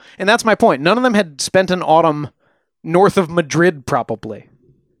snow. And that's my point. None of them had spent an autumn north of Madrid, probably.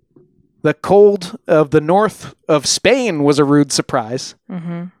 The cold of the north of Spain was a rude surprise.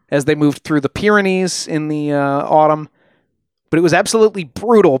 Mm-hmm. As they moved through the Pyrenees in the autumn. But it was absolutely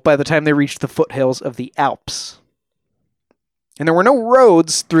brutal by the time they reached the foothills of the Alps. And there were no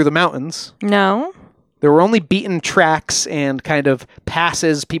roads through the mountains. No. There were only beaten tracks and kind of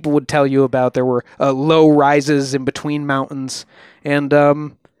passes people would tell you about. There were low rises in between mountains and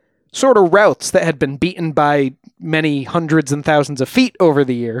sort of routes that had been beaten by many hundreds and thousands of feet over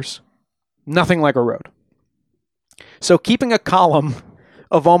the years. Nothing like a road. So keeping a column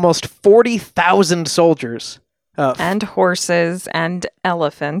of almost 40,000 soldiers. And horses and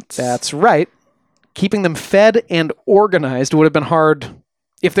elephants. That's right. Keeping them fed and organized would have been hard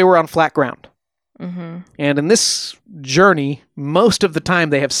if they were on flat ground. Mm-hmm. And in this journey, most of the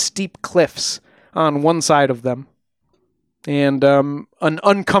time they have steep cliffs on one side of them and an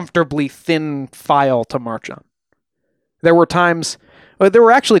uncomfortably thin file to march on. There were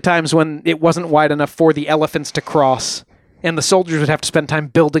actually times when it wasn't wide enough for the elephants to cross, and the soldiers would have to spend time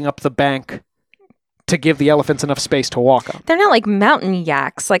building up the bank to give the elephants enough space to walk on. They're not like mountain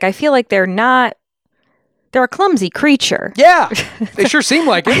yaks. I feel like they're a clumsy creature. Yeah, they sure seem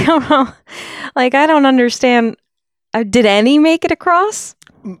like it. I don't know. I don't understand. Did any make it across?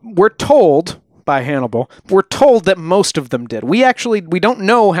 We're told by Hannibal, that most of them did. We don't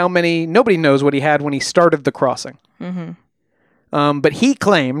know how many, nobody knows what he had when he started the crossing. Mm-hmm. But he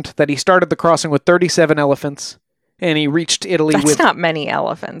claimed that he started the crossing with 37 elephants, and he reached Italy with... That's not many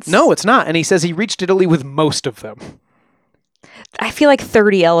elephants. No, it's not. And he says he reached Italy with most of them. I feel like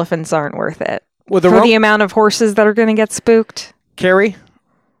 30 elephants aren't worth it. For the amount of horses that are going to get spooked. Carrie,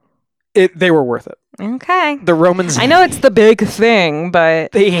 they were worth it. Okay. The Romans... I know it's the big thing,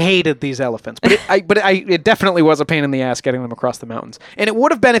 but... They hated these elephants. But it definitely was a pain in the ass getting them across the mountains. And it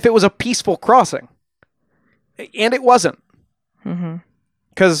would have been if it was a peaceful crossing. And it wasn't.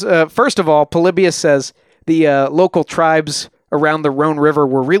 Because, first of all, Polybius says the local tribes around the Rhone River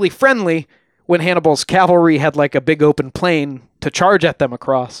were really friendly when Hannibal's cavalry had a big open plain to charge at them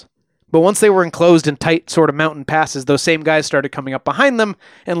across. But once they were enclosed in tight sort of mountain passes, those same guys started coming up behind them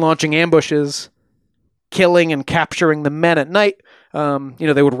and launching ambushes, killing and capturing the men at night.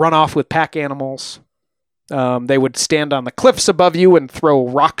 They would run off with pack animals. They would stand on the cliffs above you and throw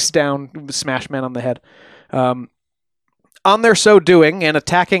rocks down, smash men on the head. On their so doing and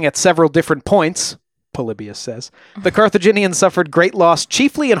attacking at several different points, Polybius says, the Carthaginians suffered great loss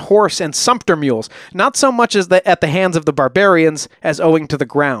chiefly in horse and sumpter mules, not so much as at the hands of the barbarians as owing to the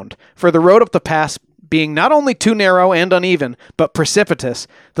ground. For the road up the pass being not only too narrow and uneven, but precipitous,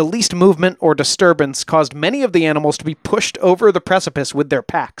 the least movement or disturbance caused many of the animals to be pushed over the precipice with their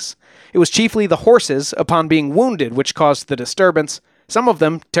packs. It was chiefly the horses, upon being wounded, which caused the disturbance, some of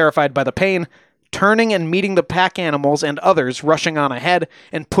them, terrified by the pain, turning and meeting the pack animals and others rushing on ahead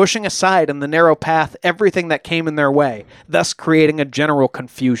and pushing aside in the narrow path everything that came in their way, thus creating a general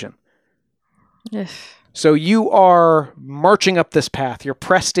confusion. Yes. So you are marching up this path. You're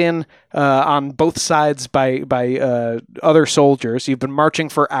pressed in on both sides by other soldiers. You've been marching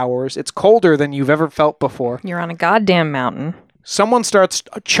for hours. It's colder than you've ever felt before. You're on a goddamn mountain. Someone starts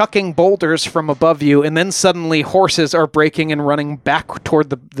chucking boulders from above you, and then suddenly horses are breaking and running back toward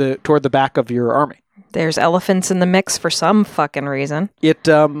the back of your army. There's elephants in the mix for some fucking reason.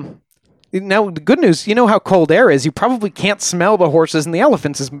 Now the good news, you know how cold air is. You probably can't smell the horses and the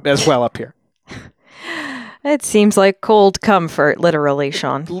elephants as well up here. It seems like cold comfort, literally,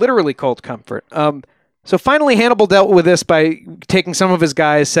 Sean. Literally cold comfort. So finally, Hannibal dealt with this by taking some of his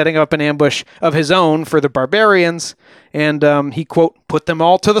guys, setting up an ambush of his own for the barbarians, and he, quote, put them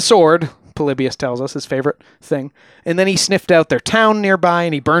all to the sword, Polybius tells us, his favorite thing. And then he sniffed out their town nearby,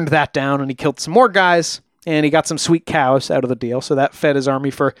 and he burned that down, and he killed some more guys, and he got some sweet cows out of the deal, so that fed his army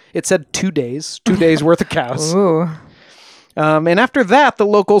for, it said 2 days, 2 days worth of cows. Ooh. And after that, the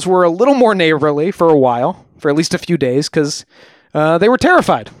locals were a little more neighborly for a while, for at least a few days, because they were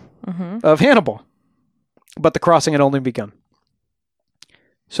terrified of Hannibal. But the crossing had only begun.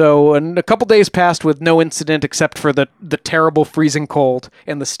 So a couple days passed with no incident except for the terrible freezing cold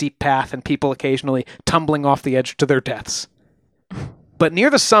and the steep path and people occasionally tumbling off the edge to their deaths. But near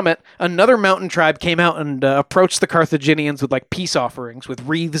the summit, another mountain tribe came out and approached the Carthaginians with like peace offerings with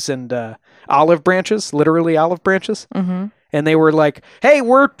wreaths and olive branches, literally olive branches. Mm-hmm. And they were like, hey,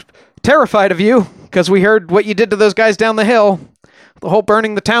 we're terrified of you because we heard what you did to those guys down the hill, the whole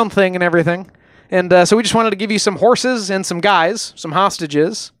burning the town thing and everything. And so we just wanted to give you some horses and some guys, some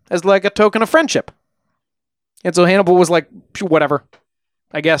hostages, as like a token of friendship. And so Hannibal was like, whatever.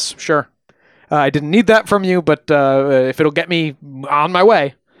 I guess, sure. I didn't need that from you, but if it'll get me on my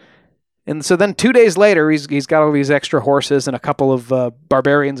way. And so then 2 days later, he's got all these extra horses and a couple of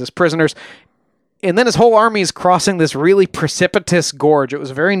barbarians as prisoners. And then his whole army is crossing this really precipitous gorge. It was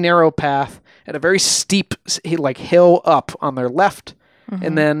a very narrow path and a very steep hill up on their left,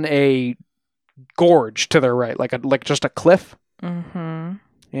 and then a gorge to their right, like just a cliff. Mm-hmm.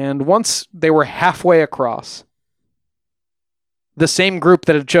 And once they were halfway across, the same group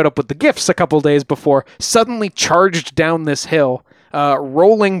that had showed up with the gifts a couple days before suddenly charged down this hill,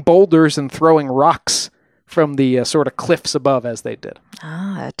 rolling boulders and throwing rocks from the sort of cliffs above as they did.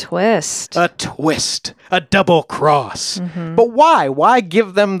 Ah, a twist. A twist. A double cross. Mm-hmm. But why? Why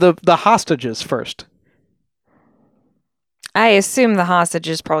give them the hostages first? I assume the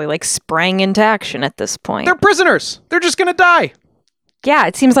hostages probably sprang into action at this point. They're prisoners. They're just going to die. Yeah,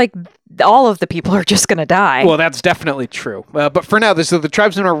 it seems like all of the people are just going to die. Well, that's definitely true. But for now, so the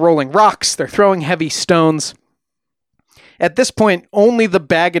tribesmen are rolling rocks. They're throwing heavy stones. At this point, only the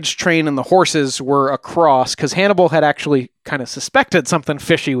baggage train and the horses were across because Hannibal had actually kind of suspected something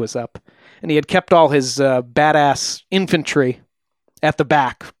fishy was up. And he had kept all his badass infantry at the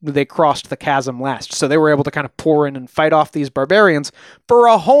back. They crossed the chasm last. So they were able to kind of pour in and fight off these barbarians for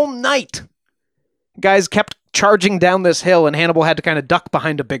a whole night. Guys kept charging down this hill, and Hannibal had to kind of duck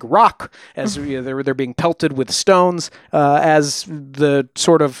behind a big rock as they're being pelted with stones as the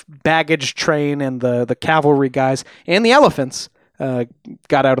sort of baggage train and the cavalry guys and the elephants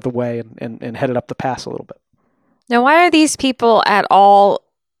got out of the way and headed up the pass a little bit. Now, why are these people at all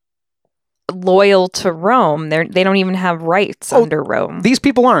loyal to Rome? They don't even have rights under Rome. These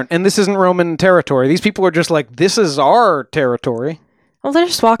people aren't, and this isn't Roman territory. These people are just like, this is our territory. Well, they're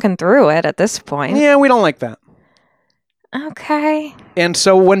just walking through it at this point. Yeah, we don't like that. Okay. And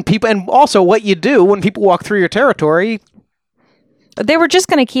so when people, and also what you do when people walk through your territory. They were just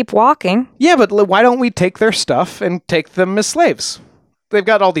going to keep walking. Yeah, but why don't we take their stuff and take them as slaves? They've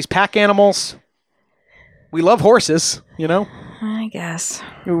got all these pack animals. We love horses, you know? I guess.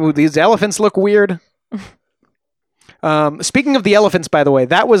 Ooh, these elephants look weird. Speaking of the elephants, by the way,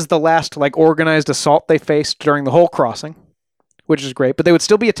 that was the last organized assault they faced during the whole crossing, which is great. But they would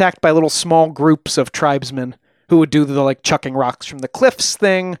still be attacked by little small groups of tribesmen who would do the chucking rocks from the cliffs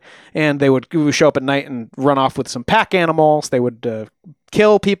thing, and they would show up at night and run off with some pack animals. They would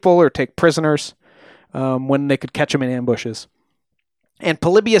kill people or take prisoners when they could catch them in ambushes. And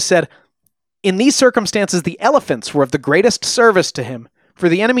Polybius said, in these circumstances, the elephants were of the greatest service to him, for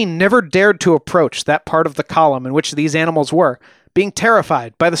the enemy never dared to approach that part of the column in which these animals were, being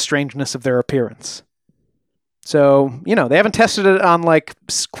terrified by the strangeness of their appearance. So, they haven't tested it on,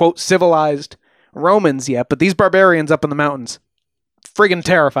 quote, civilized Romans yet, but these barbarians up in the mountains, friggin'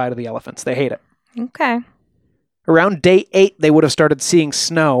 terrified of the elephants. They hate it. Okay. Around day 8, they would have started seeing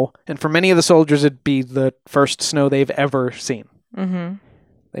snow, and for many of the soldiers, it'd be the first snow they've ever seen. Mm-hmm.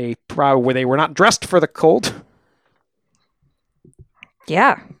 They were not dressed for the cold.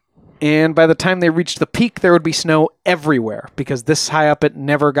 Yeah. And by the time they reached the peak, there would be snow everywhere, because this high up, it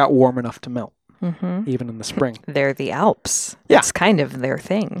never got warm enough to melt, even in the spring. They're the Alps. Yeah. It's kind of their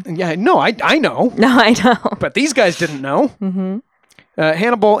thing. Yeah, no, I know. No, I know. But these guys didn't know.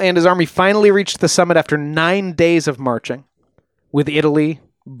 Hannibal and his army finally reached the summit after 9 days of marching, with Italy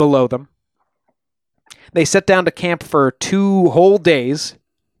below them. They set down to camp for 2 whole days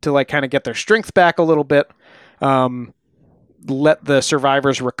to kind of get their strength back a little bit, let the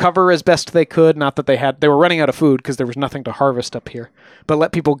survivors recover as best they could. Not that they were running out of food because there was nothing to harvest up here, but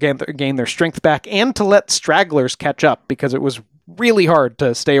let people gain their strength back, and to let stragglers catch up, because it was really hard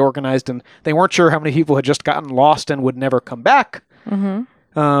to stay organized, and they weren't sure how many people had just gotten lost and would never come back. And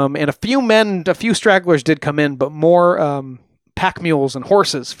a few stragglers did come in, but more pack mules and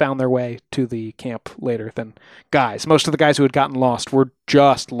horses found their way to the camp later than guys. Most of the guys who had gotten lost were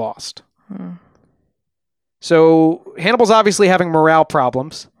just lost. So Hannibal's obviously having morale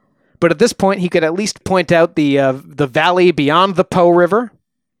problems, but at this point he could at least point out the valley beyond the Po River,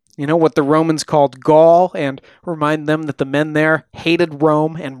 what the Romans called Gaul, and remind them that the men there hated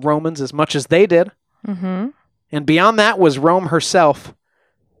Rome and Romans as much as they did. And beyond that was Rome herself,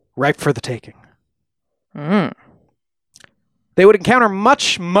 ripe for the taking. They would encounter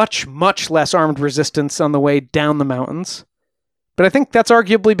much, much, much less armed resistance on the way down the mountains. But I think that's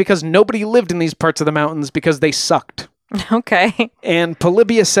arguably because nobody lived in these parts of the mountains because they sucked. Okay. And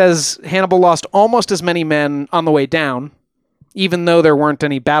Polybius says Hannibal lost almost as many men on the way down, even though there weren't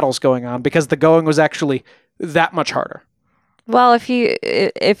any battles going on, because the going was actually that much harder. Well, if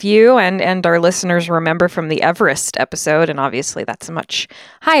you and our listeners remember from the Everest episode, and obviously that's a much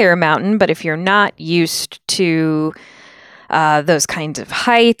higher mountain, but if you're not used to those kinds of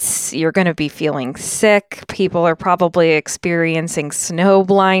heights, you're going to be feeling sick. People are probably experiencing snow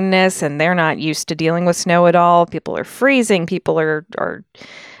blindness, and they're not used to dealing with snow at all. People are freezing. People are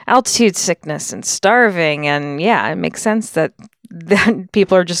altitude sickness and starving. And yeah, it makes sense that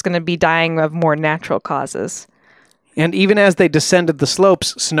people are just going to be dying of more natural causes. And even as they descended the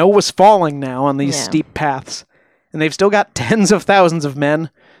slopes, snow was falling now on these steep paths. And they've still got tens of thousands of men,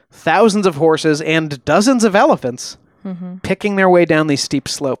 thousands of horses, and dozens of elephants picking their way down these steep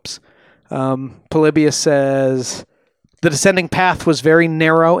slopes. Polybius says, the descending path was very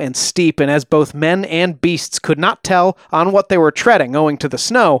narrow and steep, and as both men and beasts could not tell on what they were treading owing to the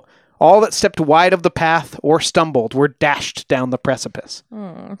snow, all that stepped wide of the path or stumbled were dashed down the precipice.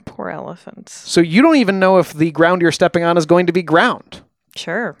 Poor elephants. So you don't even know if the ground you're stepping on is going to be ground.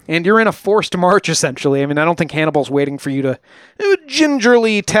 Sure. And you're in a forced march, essentially. I mean, I don't think Hannibal's waiting for you to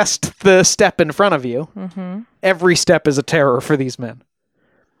gingerly test the step in front of you. Every step is a terror for these men.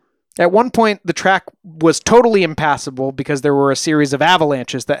 At one point, the track was totally impassable because there were a series of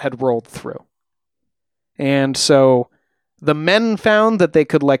avalanches that had rolled through. And so the men found that they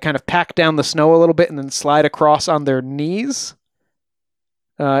could kind of pack down the snow a little bit and then slide across on their knees,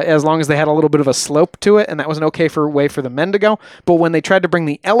 as long as they had a little bit of a slope to it, and that was an okay way for the men to go. But when they tried to bring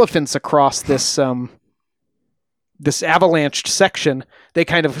the elephants across this this avalanched section, they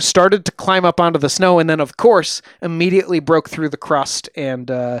kind of started to climb up onto the snow, and then, of course, immediately broke through the crust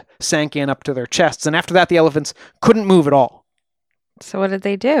and sank in up to their chests. And after that, the elephants couldn't move at all. So what did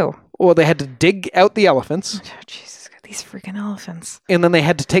they do? Well, they had to dig out the elephants. Oh, Jesus, these freaking elephants. And then they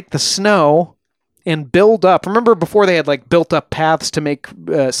had to take the snow and build up. Remember before they had built up paths to make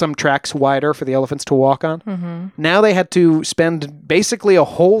some tracks wider for the elephants to walk on? Now they had to spend basically a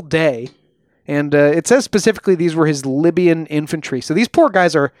whole day. And it says specifically these were his Libyan infantry. So these poor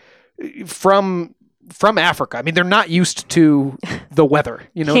guys are from Africa. I mean, they're not used to the weather.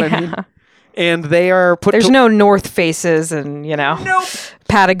 You know what I mean? And they are put There's no North Faces and, Nope.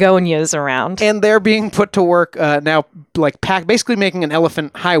 Patagonias around. And they're being put to work now, basically making an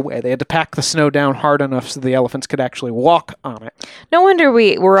elephant highway. They had to pack the snow down hard enough so the elephants could actually walk on it. No wonder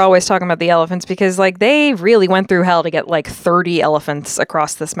we're always talking about the elephants, because they really went through hell to get 30 elephants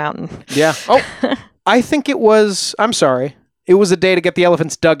across this mountain. Yeah. Oh, I think it was a day to get the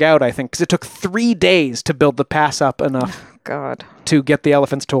elephants dug out, I think, because it took 3 days to build the pass up enough. God. To get the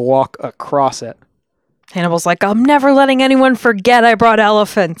elephants to walk across it. Hannibal's like, I'm never letting anyone forget I brought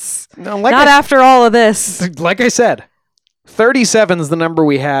elephants. No, Not after all of this. Like I said, 37 is the number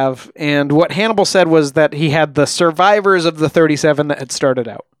we have, and what Hannibal said was that he had the survivors of the 37 that had started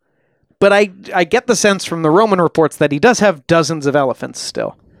out. But I get the sense from the Roman reports that he does have dozens of elephants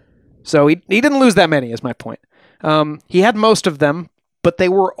still. So he didn't lose that many, is my point. He had most of them, but they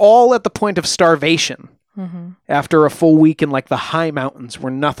were all at the point of starvation after a full week in like the high mountains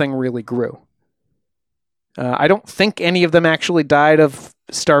where nothing really grew. I don't think any of them actually died of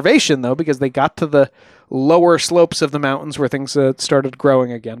starvation, though, because they got to the lower slopes of the mountains where things started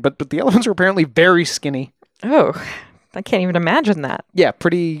growing again. But the elephants were apparently very skinny. Oh, I can't even imagine that. Yeah,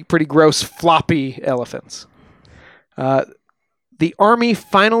 pretty gross, floppy elephants. The army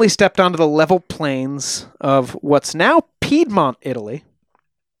finally stepped onto the level plains of what's now Piedmont, Italy,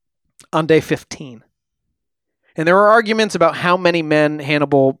 on day 15. And there were arguments about how many men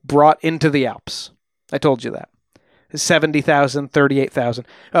Hannibal brought into the Alps. I told you that. 70,000, 38,000.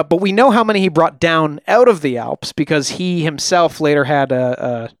 But we know how many he brought down out of the Alps because he himself later had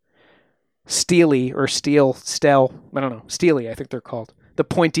a Steely, I think they're called. The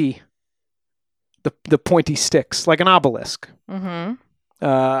pointy sticks, like an obelisk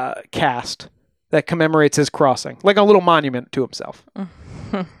cast that commemorates his crossing, like a little monument to himself.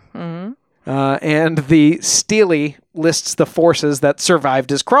 And the Steely lists the forces that survived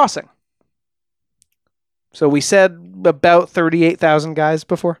his crossing. So we said about 38,000 guys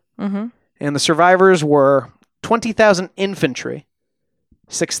before. And the survivors were 20,000 infantry,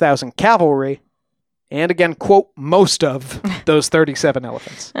 6,000 cavalry, and again, quote, most of those 37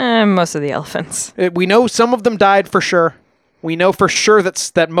 elephants. Most of the elephants. We know some of them died for sure. We know for sure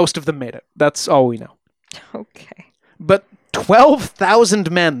that most of them made it. That's all we know. Okay. But 12,000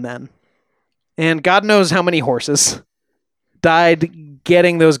 men then, and God knows how many horses, died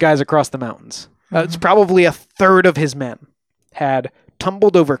getting those guys across the mountains. It's probably a third of his men had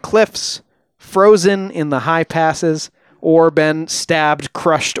tumbled over cliffs, frozen in the high passes, or been stabbed,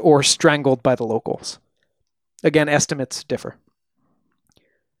 crushed, or strangled by the locals. Again, estimates differ.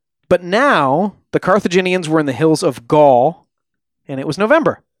 But now, the Carthaginians were in the hills of Gaul, and it was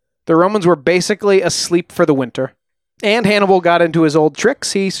November. The Romans were basically asleep for the winter. And Hannibal got into his old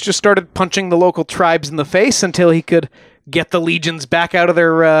tricks. He just started punching the local tribes in the face until he could get the legions back out of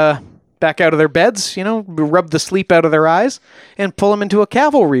their beds, rub the sleep out of their eyes, and pull them into a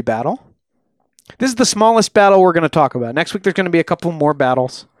cavalry battle. This is the smallest battle we're going to talk about. Next week, there's going to be a couple more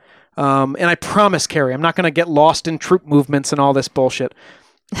battles. And I promise, Carrie, I'm not going to get lost in troop movements and all this bullshit.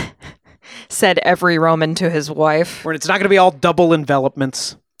 Said every Roman to his wife. It's not going to be all double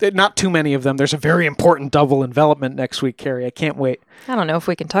envelopments. Not too many of them. There's a very important double envelopment next week, Carrie. I can't wait. I don't know if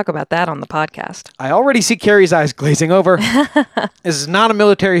we can talk about that on the podcast. I already see Carrie's eyes glazing over. This is not a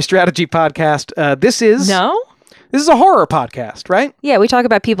military strategy podcast. This is a horror podcast, right? Yeah, we talk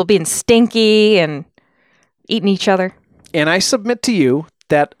about people being stinky and eating each other. And I submit to you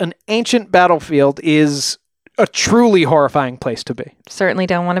that an ancient battlefield is a truly horrifying place to be. Certainly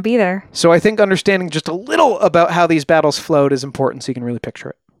don't want to be there. So I think understanding just a little about how these battles flowed is important so you can really picture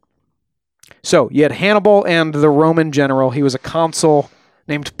it. So you had Hannibal and the Roman general. He was a consul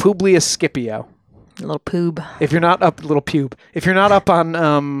named Publius Scipio. Little poob. If you're not up, little pube. If you're not up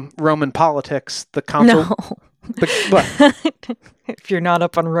on Roman politics, the consul. No. What? If you're not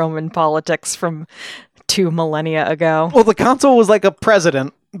up on Roman politics from 2 millennia ago. Well, the consul was like a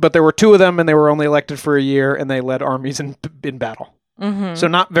president, but there were 2 of them, and they were only elected for a year, and they led armies in battle. So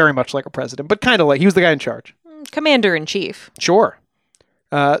not very much like a president, but kind of like he was the guy in charge. Commander-in-chief. Sure.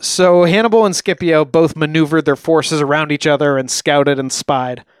 So Hannibal and Scipio both maneuvered their forces around each other and scouted and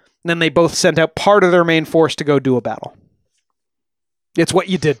spied. And then they both sent out part of their main force to go do a battle. It's what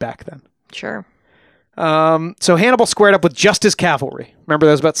you did back then. Sure. So Hannibal squared up with just his cavalry. Remember,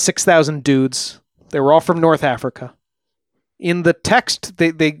 there was about 6,000 dudes. They were all from North Africa. In the text,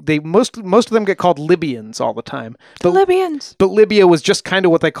 they most of them get called Libyans all the time. But, Libyans. But Libya was just kind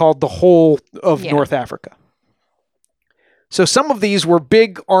of what they called the whole of North Africa. So some of these were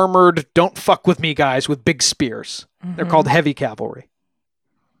big, armored, don't fuck with me guys with big spears. They're called heavy cavalry.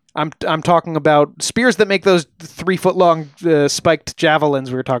 I'm talking about spears that make those 3-foot-long spiked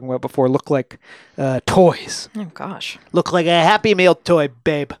javelins we were talking about before look like toys. Oh, gosh. Look like a Happy Meal toy,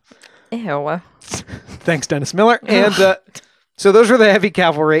 babe. Ew. Thanks, Dennis Miller. And so those were the heavy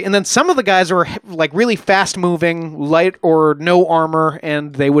cavalry. And then some of the guys were like really fast-moving, light or no armor,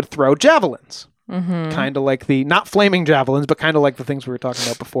 and they would throw javelins. Kind of like not flaming javelins, but kind of like the things we were talking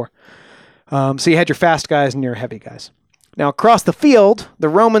about before. So you had your fast guys and your heavy guys. Now, across the field, the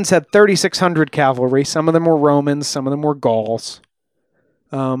Romans had 3,600 cavalry. Some of them were Romans, some of them were Gauls.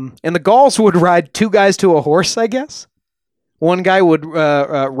 And the Gauls would ride 2 guys to a horse, I guess. One guy would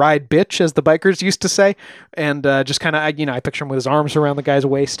ride bitch, as the bikers used to say, and just kind of, I picture him with his arms around the guy's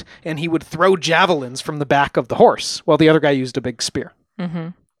waist, and he would throw javelins from the back of the horse, while the other guy used a big spear.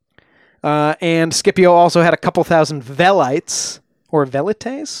 And Scipio also had a couple thousand velites, or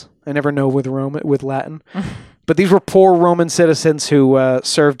velites, I never know with Latin. But these were poor Roman citizens who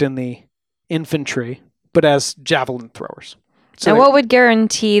served in the infantry, but as javelin throwers. So now, what would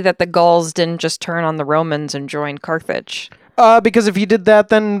guarantee that the Gauls didn't just turn on the Romans and join Carthage? Because if you did that,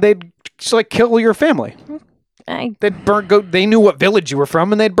 then they'd just like kill your family. They'd they knew what village you were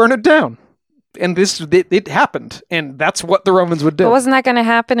from, and they'd burn it down. And it happened, and that's what the Romans would do. But wasn't that going to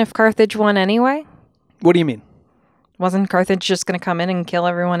happen if Carthage won anyway? What do you mean? Wasn't Carthage just going to come in and kill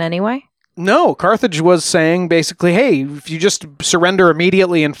everyone anyway? No, Carthage was saying basically, hey, if you just surrender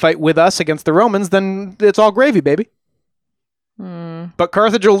immediately and fight with us against the Romans, then it's all gravy, baby. But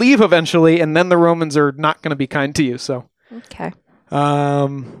Carthage will leave eventually, and then the Romans are not going to be kind to you, so. Okay.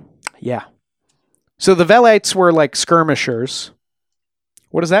 Yeah. So the Velites were like skirmishers.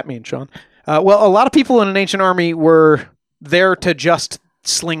 What does that mean, Sean? Well, a lot of people in an ancient army were there to just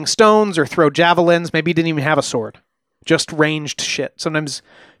sling stones or throw javelins. Maybe didn't even have a sword. Just ranged shit. Sometimes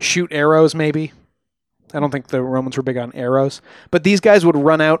shoot arrows, maybe. I don't think the Romans were big on arrows. But these guys would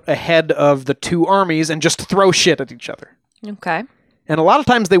run out ahead of the two armies and just throw shit at each other. Okay. And a lot of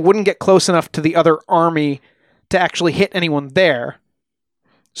times they wouldn't get close enough to the other army to actually hit anyone there.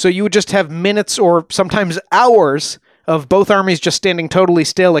 So you would just have minutes or sometimes hours of both armies just standing totally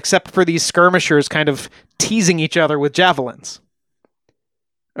still, except for these skirmishers kind of teasing each other with javelins.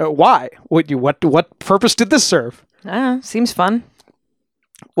 Why? What purpose did this serve? Seems fun.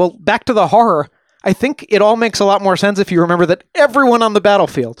 Well, back to the horror. I think it all makes a lot more sense if you remember that everyone on the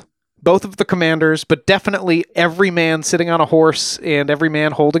battlefield, both of the commanders, but definitely every man sitting on a horse and every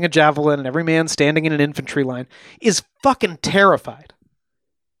man holding a javelin and every man standing in an infantry line, is fucking terrified.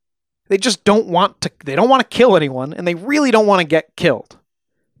 They just don't want to kill anyone, and they really don't want to get killed.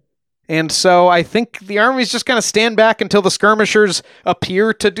 And so I think the armies just kind of stand back until the skirmishers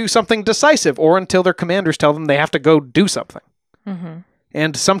appear to do something decisive, or until their commanders tell them they have to go do something. Mm-hmm.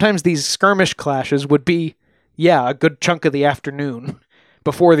 And sometimes these skirmish clashes would be, a good chunk of the afternoon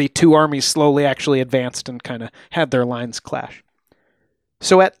before the two armies slowly actually advanced and kind of had their lines clash.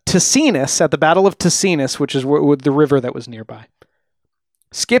 So at Ticinus, at the Battle of Ticinus, which is the river that was nearby,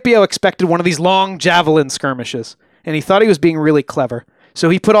 Scipio expected one of these long javelin skirmishes, and he thought he was being really clever. So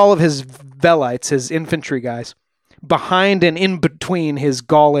he put all of his Velites, his infantry guys, behind and in between his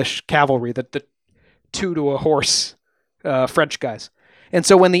Gaulish cavalry, the 2-to-a-horse French guys. And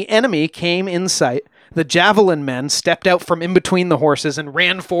so when the enemy came in sight, the javelin men stepped out from in between the horses and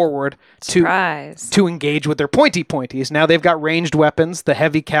ran forward to engage with their pointies. Now they've got ranged weapons. The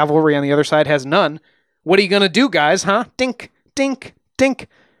heavy cavalry on the other side has none. What are you going to do, guys, huh? Dink, dink, dink.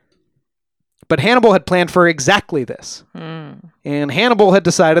 But Hannibal had planned for exactly this. And Hannibal had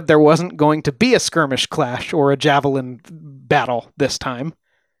decided there wasn't going to be a skirmish clash or a javelin battle this time.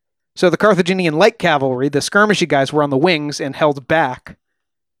 So the Carthaginian light cavalry, the skirmishy guys, were on the wings and held back,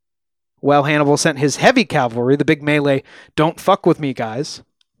 while Hannibal sent his heavy cavalry, the big melee, don't fuck with me guys,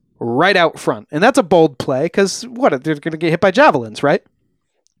 right out front. And that's a bold play, because what, they're going to get hit by javelins, right?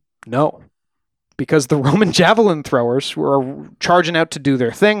 No. Because the Roman javelin throwers were charging out to do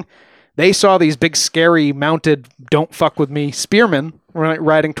their thing. They saw these big, scary, mounted, don't fuck with me spearmen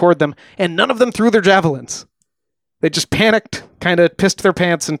riding toward them, and none of them threw their javelins. They just panicked, kind of pissed their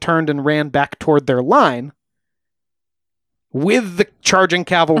pants, and turned and ran back toward their line with the charging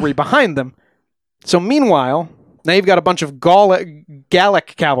cavalry behind them. So meanwhile, now you've got a bunch of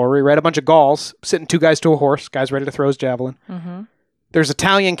Gallic cavalry, right? A bunch of Gauls sitting 2 guys to a horse, guys ready to throw his javelin. Mm-hmm. There's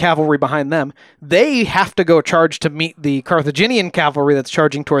Italian cavalry behind them. They have to go charge to meet the Carthaginian cavalry that's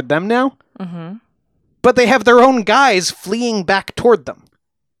charging toward them now. Mm-hmm. But they have their own guys fleeing back toward them.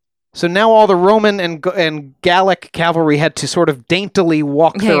 So now all the Roman and Gallic cavalry had to sort of daintily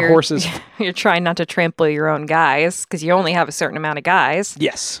walk their horses. You're trying not to trample your own guys, because you only have a certain amount of guys.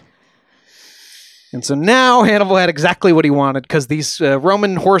 Yes. And so now Hannibal had exactly what he wanted, because these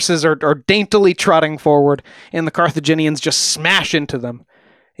Roman horses are daintily trotting forward, and the Carthaginians just smash into them.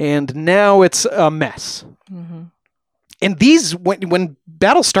 And now it's a mess. Mm-hmm. And these, when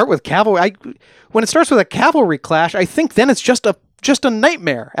battles start with cavalry, when it starts with a cavalry clash, I think then it's just a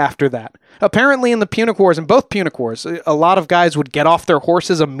nightmare after that. Apparently in the Punic Wars, in both Punic Wars, a lot of guys would get off their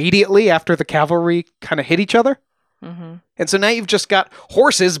horses immediately after the cavalry kind of hit each other. Mm-hmm. And so now you've just got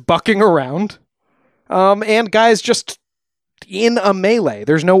horses bucking around, and guys just in a melee.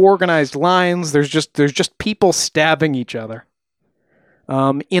 There's no organized lines. There's just people stabbing each other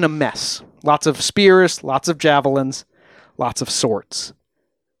in a mess. Lots of spears, lots of javelins, lots of swords.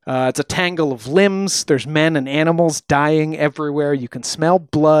 It's a tangle of limbs. There's men and animals dying everywhere. You can smell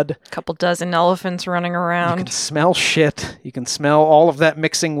blood. A couple dozen elephants running around. You can smell shit. You can smell all of that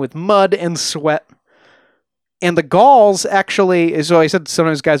mixing with mud and sweat. And the Gauls actually, so I said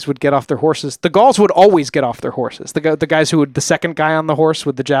sometimes guys would get off their horses. The Gauls would always get off their horses. The guys the second guy on the horse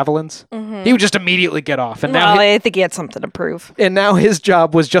with the javelins, he would just immediately get off. And now I think he had something to prove. And now his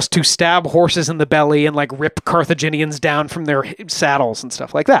job was just to stab horses in the belly and like rip Carthaginians down from their saddles and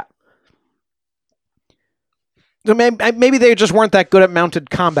stuff like that. So maybe they just weren't that good at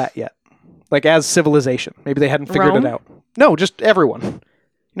mounted combat yet, like as civilization. Maybe they hadn't figured it out. No, just everyone.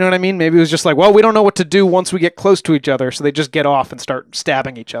 You know what I mean? Maybe it was just like, well, we don't know what to do once we get close to each other, so they just get off and start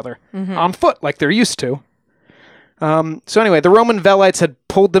stabbing each other on foot like they're used to. So anyway, the Roman Velites had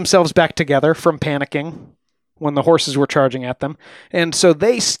pulled themselves back together from panicking when the horses were charging at them. And so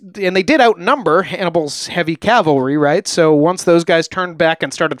they did outnumber Hannibal's heavy cavalry, right? So once those guys turned back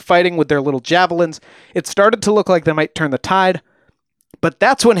and started fighting with their little javelins, it started to look like they might turn the tide. But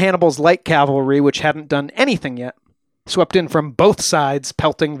that's when Hannibal's light cavalry, which hadn't done anything yet, swept in from both sides,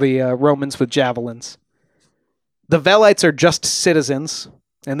 pelting the Romans with javelins. The Velites are just citizens,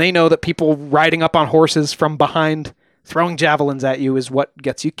 and they know that people riding up on horses from behind, throwing javelins at you is what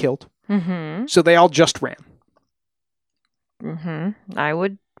gets you killed. So they all just ran. I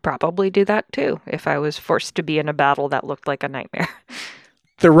would probably do that too if I was forced to be in a battle that looked like a nightmare.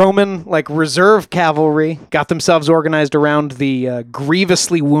 The Roman, reserve cavalry got themselves organized around the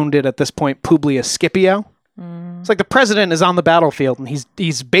grievously wounded at this point Publius Scipio. It's like the president is on the battlefield and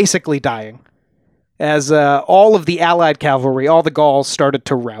he's basically dying. As all of the allied cavalry, all the Gauls started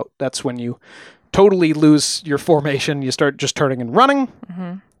to rout. That's when you totally lose your formation. You start just turning and running.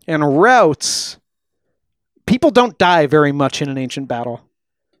 And routs, people don't die very much in an ancient battle.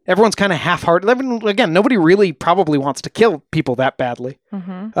 Everyone's kind of half-hearted. Again, nobody really probably wants to kill people that badly.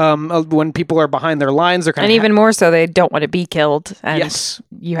 When people are behind their lines, they're kind of... And even more so, they don't want to be killed. And yes.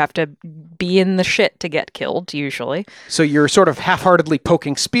 You have to be in the shit to get killed, usually. So you're sort of half-heartedly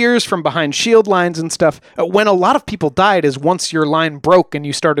poking spears from behind shield lines and stuff. When a lot of people died is once your line broke and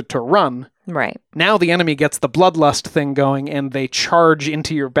you started to run. Right. Now the enemy gets the bloodlust thing going and they charge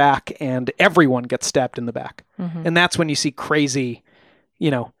into your back and everyone gets stabbed in the back. And that's when you see crazy...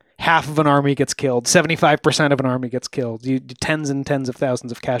 half of an army gets killed, 75% of an army gets killed, tens and tens of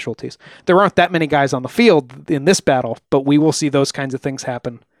thousands of casualties. There aren't that many guys on the field in this battle, but we will see those kinds of things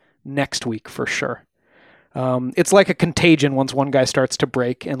happen next week for sure. It's like a contagion once one guy starts to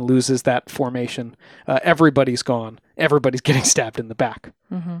break and loses that formation. Everybody's gone. Everybody's getting stabbed in the back.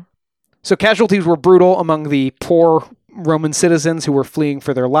 So casualties were brutal among the poor Roman citizens who were fleeing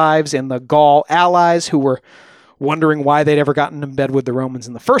for their lives and the Gaul allies who were wondering why they'd ever gotten in bed with the Romans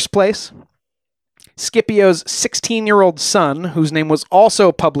in the first place. Scipio's 16-year-old son, whose name was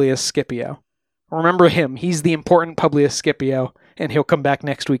also Publius Scipio. Remember him. He's the important Publius Scipio, and he'll come back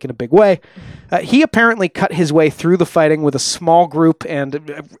next week in a big way. He apparently cut his way through the fighting with a small group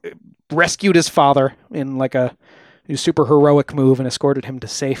and rescued his father in a super heroic move and escorted him to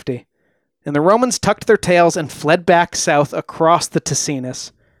safety. And the Romans tucked their tails and fled back south across the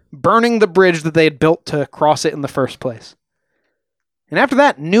Ticinus, burning the bridge that they had built to cross it in the first place. And after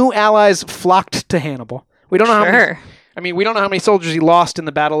that, new allies flocked to Hannibal. We don't know how many, we don't know how many soldiers he lost in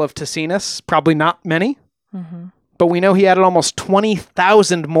the Battle of Ticinus. Probably not many. But we know he added almost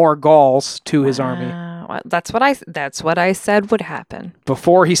 20,000 more Gauls to his army. That's what I said would happen.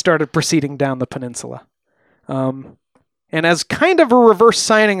 Before he started proceeding down the peninsula. And as kind of a reverse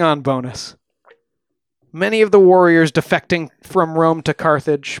signing on bonus, many of the warriors defecting from Rome to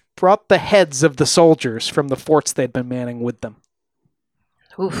Carthage brought the heads of the soldiers from the forts they'd been manning with them.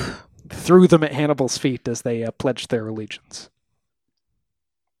 Oof. Threw them at Hannibal's feet as they pledged their allegiance.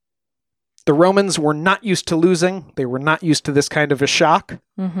 The Romans were not used to losing. They were not used to this kind of a shock.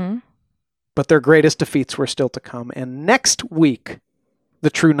 But their greatest defeats were still to come. And next week, the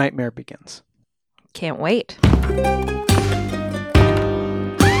true nightmare begins. Can't wait.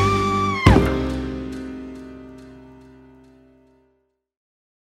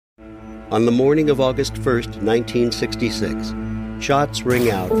 On the morning of August 1st, 1966, shots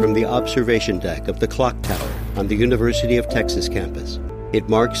ring out from the observation deck of the clock tower on the University of Texas campus. It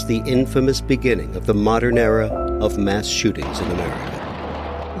marks the infamous beginning of the modern era of mass shootings in America.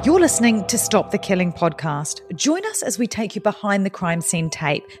 You're listening to Stop the Killing podcast. Join us as we take you behind the crime scene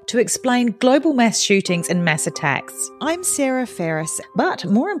tape to explain global mass shootings and mass attacks. I'm Sarah Ferris, but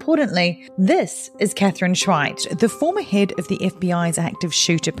more importantly, this is Catherine Schweit, the former head of the FBI's active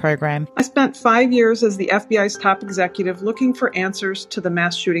shooter program. I spent 5 years as the FBI's top executive looking for answers to the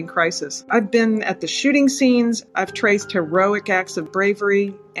mass shooting crisis. I've been at the shooting scenes, I've traced heroic acts of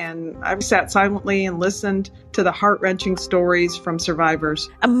bravery, and I've sat silently and listened to the heart-wrenching stories from survivors.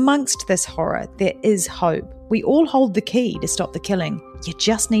 Amongst this horror, there is hope. We all hold the key to stop the killing. You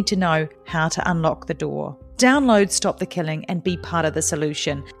just need to know how to unlock the door. Download Stop the Killing and be part of the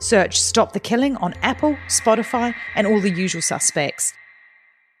solution. Search Stop the Killing on Apple, Spotify, and all the usual suspects.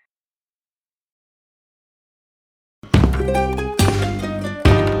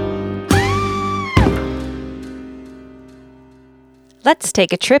 Let's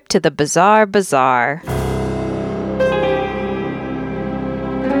take a trip to the Bizarre Bazaar.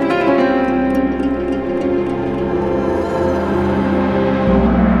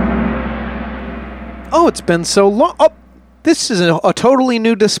 Oh, it's been so long. Oh, this is a totally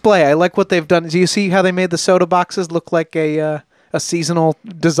new display. I like what they've done. Do you see how they made the soda boxes look like a seasonal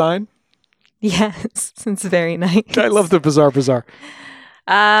design? Yes, it's very nice. I love the Bizarre Bazaar.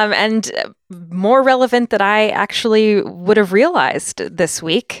 And more relevant than I actually would have realized this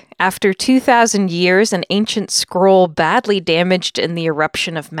week. After 2,000 years, an ancient scroll badly damaged in the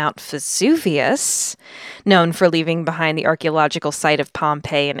eruption of Mount Vesuvius, known for leaving behind the archaeological site of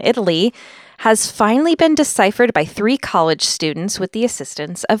Pompeii in Italy, has finally been deciphered by 3 college students with the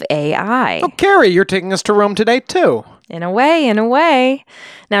assistance of AI. Oh, Carrie, you're taking us to Rome today, too. In a way.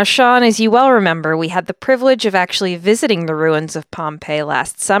 Now, Sean, as you well remember, we had the privilege of actually visiting the ruins of Pompeii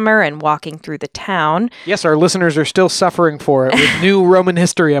last summer and walking through the town. Yes, our listeners are still suffering for it with new Roman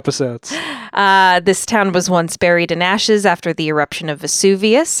history episodes. This town was once buried in ashes after the eruption of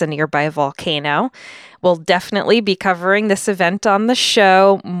Vesuvius, a nearby volcano. We'll definitely be covering this event on the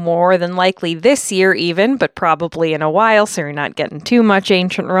show, more than likely this year even, but probably in a while, so you're not getting too much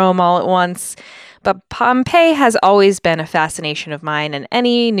ancient Rome all at once. But Pompeii has always been a fascination of mine, and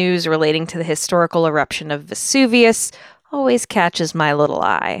any news relating to the historical eruption of Vesuvius always catches my little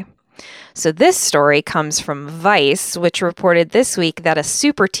eye. So this story comes from Vice, which reported this week that a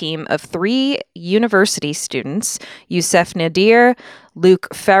super team of 3 university students, Youssef Nadir, Luc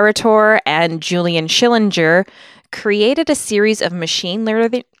Ferrator, and Julian Schillinger, created a series of machine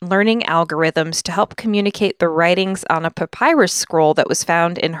learning algorithms to help communicate the writings on a papyrus scroll that was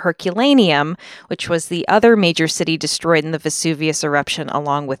found in Herculaneum, which was the other major city destroyed in the Vesuvius eruption,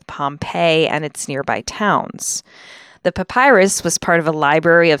 along with Pompeii and its nearby towns. The papyrus was part of a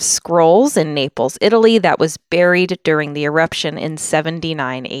library of scrolls in Naples, Italy, that was buried during the eruption in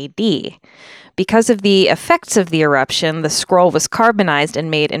 79 AD. Because of the effects of the eruption, the scroll was carbonized and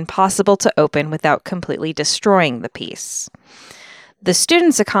made impossible to open without completely destroying the piece. The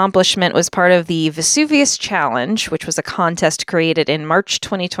students' accomplishment was part of the Vesuvius Challenge, which was a contest created in March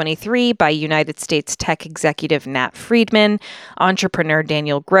 2023 by United States tech executive Nat Friedman, entrepreneur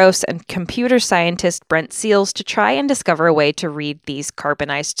Daniel Gross, and computer scientist Brent Seals to try and discover a way to read these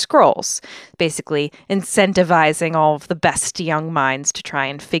carbonized scrolls, basically incentivizing all of the best young minds to try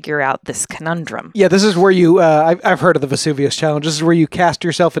and figure out this conundrum. Yeah, this is where you, I've heard of the Vesuvius Challenge. This is where you cast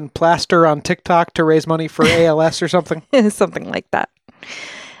yourself in plaster on TikTok to raise money for ALS or something? Something like that.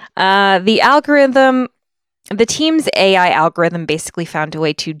 The team's AI algorithm basically found a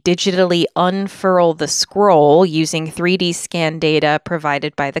way to digitally unfurl the scroll using 3D scan data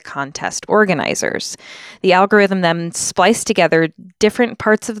provided by the contest organizers. The algorithm then spliced together different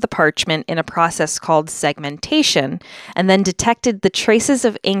parts of the parchment in a process called segmentation, and then detected the traces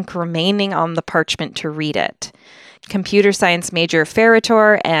of ink remaining on the parchment to read it. Computer science major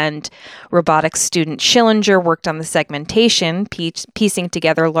Ferrator and robotics student Schillinger worked on the segmentation, piecing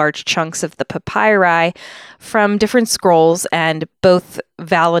together large chunks of the papyri from different scrolls, and both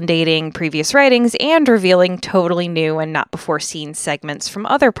validating previous writings and revealing totally new and not before seen segments from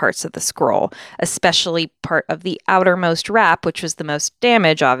other parts of the scroll, especially part of the outermost wrap, which was the most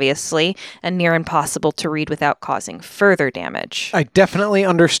damage, obviously, and near impossible to read without causing further damage. I definitely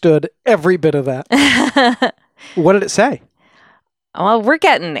understood every bit of that. What did it say? Well, we're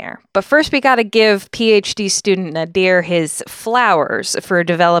getting there. But first, we got to give PhD student Nadir his flowers for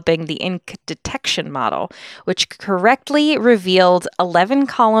developing the ink detection model, which correctly revealed 11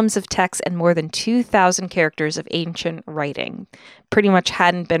 columns of text and more than 2,000 characters of ancient writing. Pretty much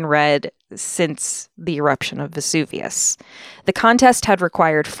hadn't been read since the eruption of Vesuvius. The contest had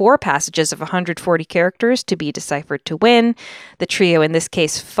required 4 passages of 140 characters to be deciphered to win. The trio, in this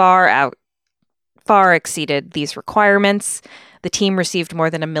case, far exceeded these requirements. The team received more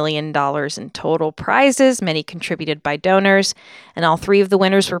than $1 million in total prizes, many contributed by donors, and all 3 of the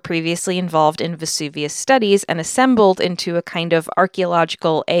winners were previously involved in Vesuvius studies and assembled into a kind of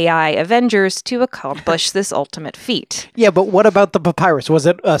archaeological AI Avengers to accomplish this ultimate feat. Yeah, but what about the papyrus? Was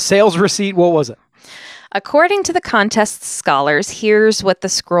it a sales receipt? What was it? According to the contest's scholars, here's what the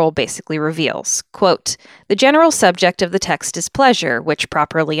scroll basically reveals. Quote, "The general subject of the text is pleasure, which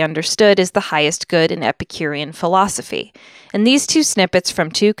properly understood is the highest good in Epicurean philosophy. In these two snippets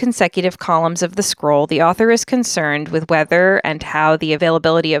from two consecutive columns of the scroll, the author is concerned with whether and how the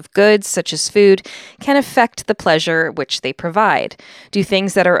availability of goods, such as food, can affect the pleasure which they provide. Do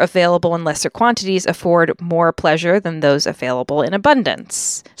things that are available in lesser quantities afford more pleasure than those available in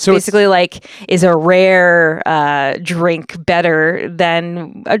abundance?" So basically, like, is a rare drink better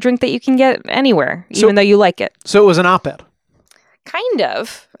than a drink that you can get anywhere, even though you like it? So it was an op-ed. Kind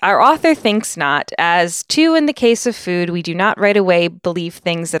of. Our author thinks not, as too in the case of food, we do not right away believe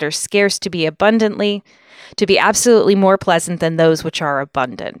things that are scarce to be absolutely more pleasant than those which are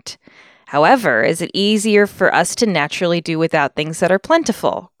abundant. However, is it easier for us to naturally do without things that are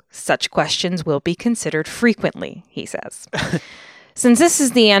plentiful? Such questions will be considered frequently, he says. Since this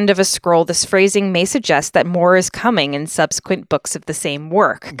is the end of a scroll, this phrasing may suggest that more is coming in subsequent books of the same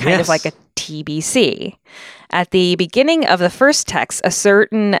work, kind of like a TBC. At the beginning of the first text, a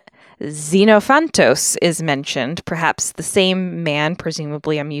certain Xenophantos is mentioned, perhaps the same man,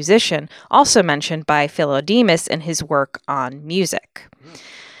 presumably a musician, also mentioned by Philodemus in his work on music.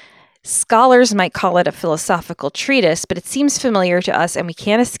 Scholars might call it a philosophical treatise, but it seems familiar to us, and we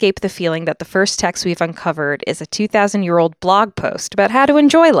can't escape the feeling that the first text we've uncovered is a 2,000-year-old blog post about how to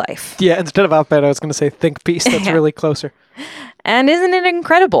enjoy life. Yeah, instead of op-ed, I was going to say think piece. That's really closer. And isn't it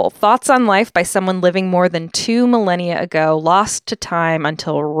incredible? Thoughts on life by someone living more than 2 millennia ago, lost to time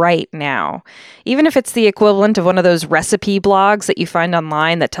until right now. Even if it's the equivalent of one of those recipe blogs that you find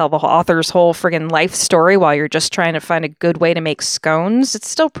online that tell the author's whole friggin' life story while you're just trying to find a good way to make scones, it's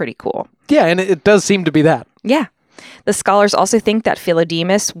still pretty cool. Yeah, and it does seem to be that. Yeah. The scholars also think that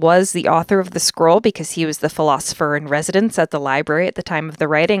Philodemus was the author of the scroll because he was the philosopher in residence at the library at the time of the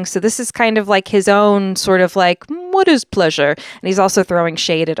writing. So this is kind of like his own sort of like, what is pleasure? And he's also throwing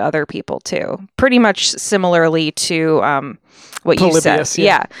shade at other people too. Pretty much similarly to what Polybius, you said.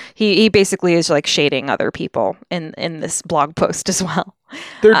 Yeah. He basically is like shading other people in this blog post as well.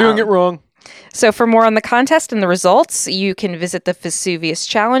 They're doing it wrong. So for more on the contest and the results, you can visit the Vesuvius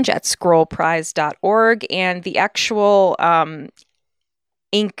Challenge at scrollprize.org, and the actual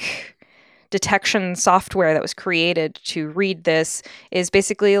ink detection software that was created to read this is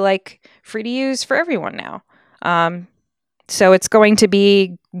basically like free to use for everyone now. So it's going to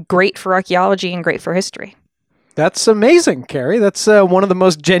be great for archaeology and great for history. That's amazing, Carrie. That's one of the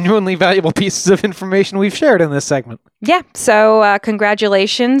most genuinely valuable pieces of information we've shared in this segment. Yeah, so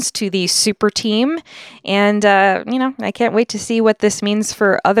congratulations to the super team. And, I can't wait to see what this means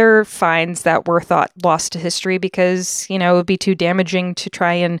for other finds that were thought lost to history because, it would be too damaging to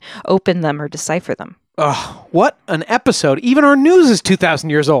try and open them or decipher them. Oh, what an episode. Even our news is 2,000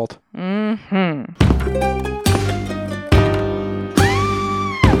 years old. Mm-hmm.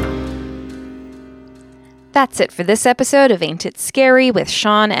 That's it for this episode of Ain't It Scary with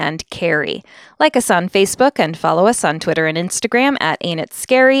Sean and Carrie. Like us on Facebook and follow us on Twitter and Instagram at Ain't It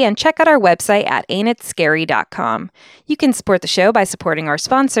Scary, and check out our website at ain'titscary.com. You can support the show by supporting our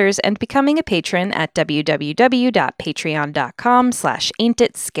sponsors and becoming a patron at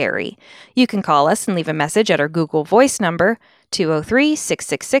www.patreon.com/ain'titscary. You can call us and leave a message at our Google Voice number,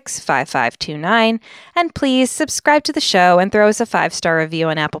 203-666-5529, and please subscribe to the show and throw us a 5-star review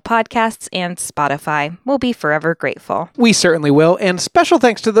on Apple Podcasts and Spotify. We'll be forever grateful. We certainly will, and special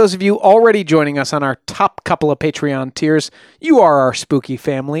thanks to those of you already joining us on our top couple of Patreon tiers. You are our spooky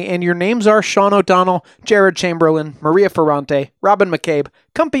family, and your names are Sean O'Donnell, Jared Chamberlain, Maria Ferrante, Robin McCabe,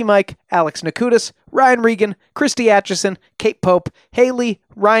 Cumpy Mike, Alex Nakutis, Ryan Regan, Christy Atchison, Kate Pope, Haley,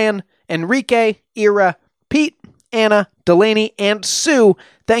 Ryan, Enrique, Ira, Pete, Anna, Delaney, and Sue.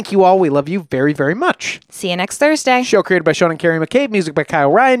 Thank you all. We love you very, very much. See you next Thursday. Show created by Sean and Carrie McCabe, music by Kyle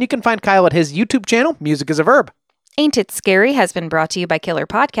Ryan. You can find Kyle at his YouTube channel, Music is a Verb. Ain't It Scary has been brought to you by Killer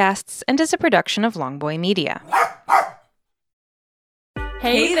Podcasts and is a production of Longboy Media.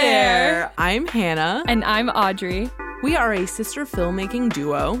 Hey there! I'm Hannah. And I'm Audrey. We are a sister filmmaking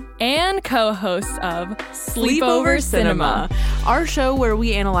duo and co-hosts of Sleepover Cinema, our show where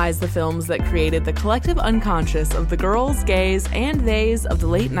we analyze the films that created the collective unconscious of the girls, gays, and theys of the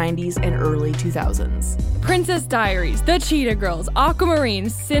late 90s and early 2000s. Princess Diaries, The Cheetah Girls,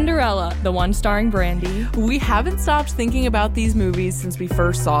 Aquamarine, Cinderella, the one starring Brandy. We haven't stopped thinking about these movies since we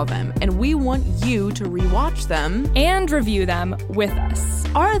first saw them, and we want you to rewatch them and review them with us.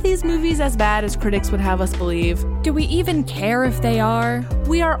 Are these movies as bad as critics would have us believe? Do we even care if they are?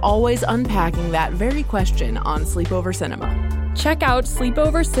 We are always unpacking that very question on Sleepover Cinema. Check out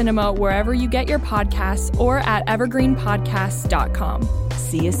Sleepover Cinema wherever you get your podcasts or at evergreenpodcasts.com.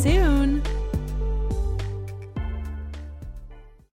 See you soon.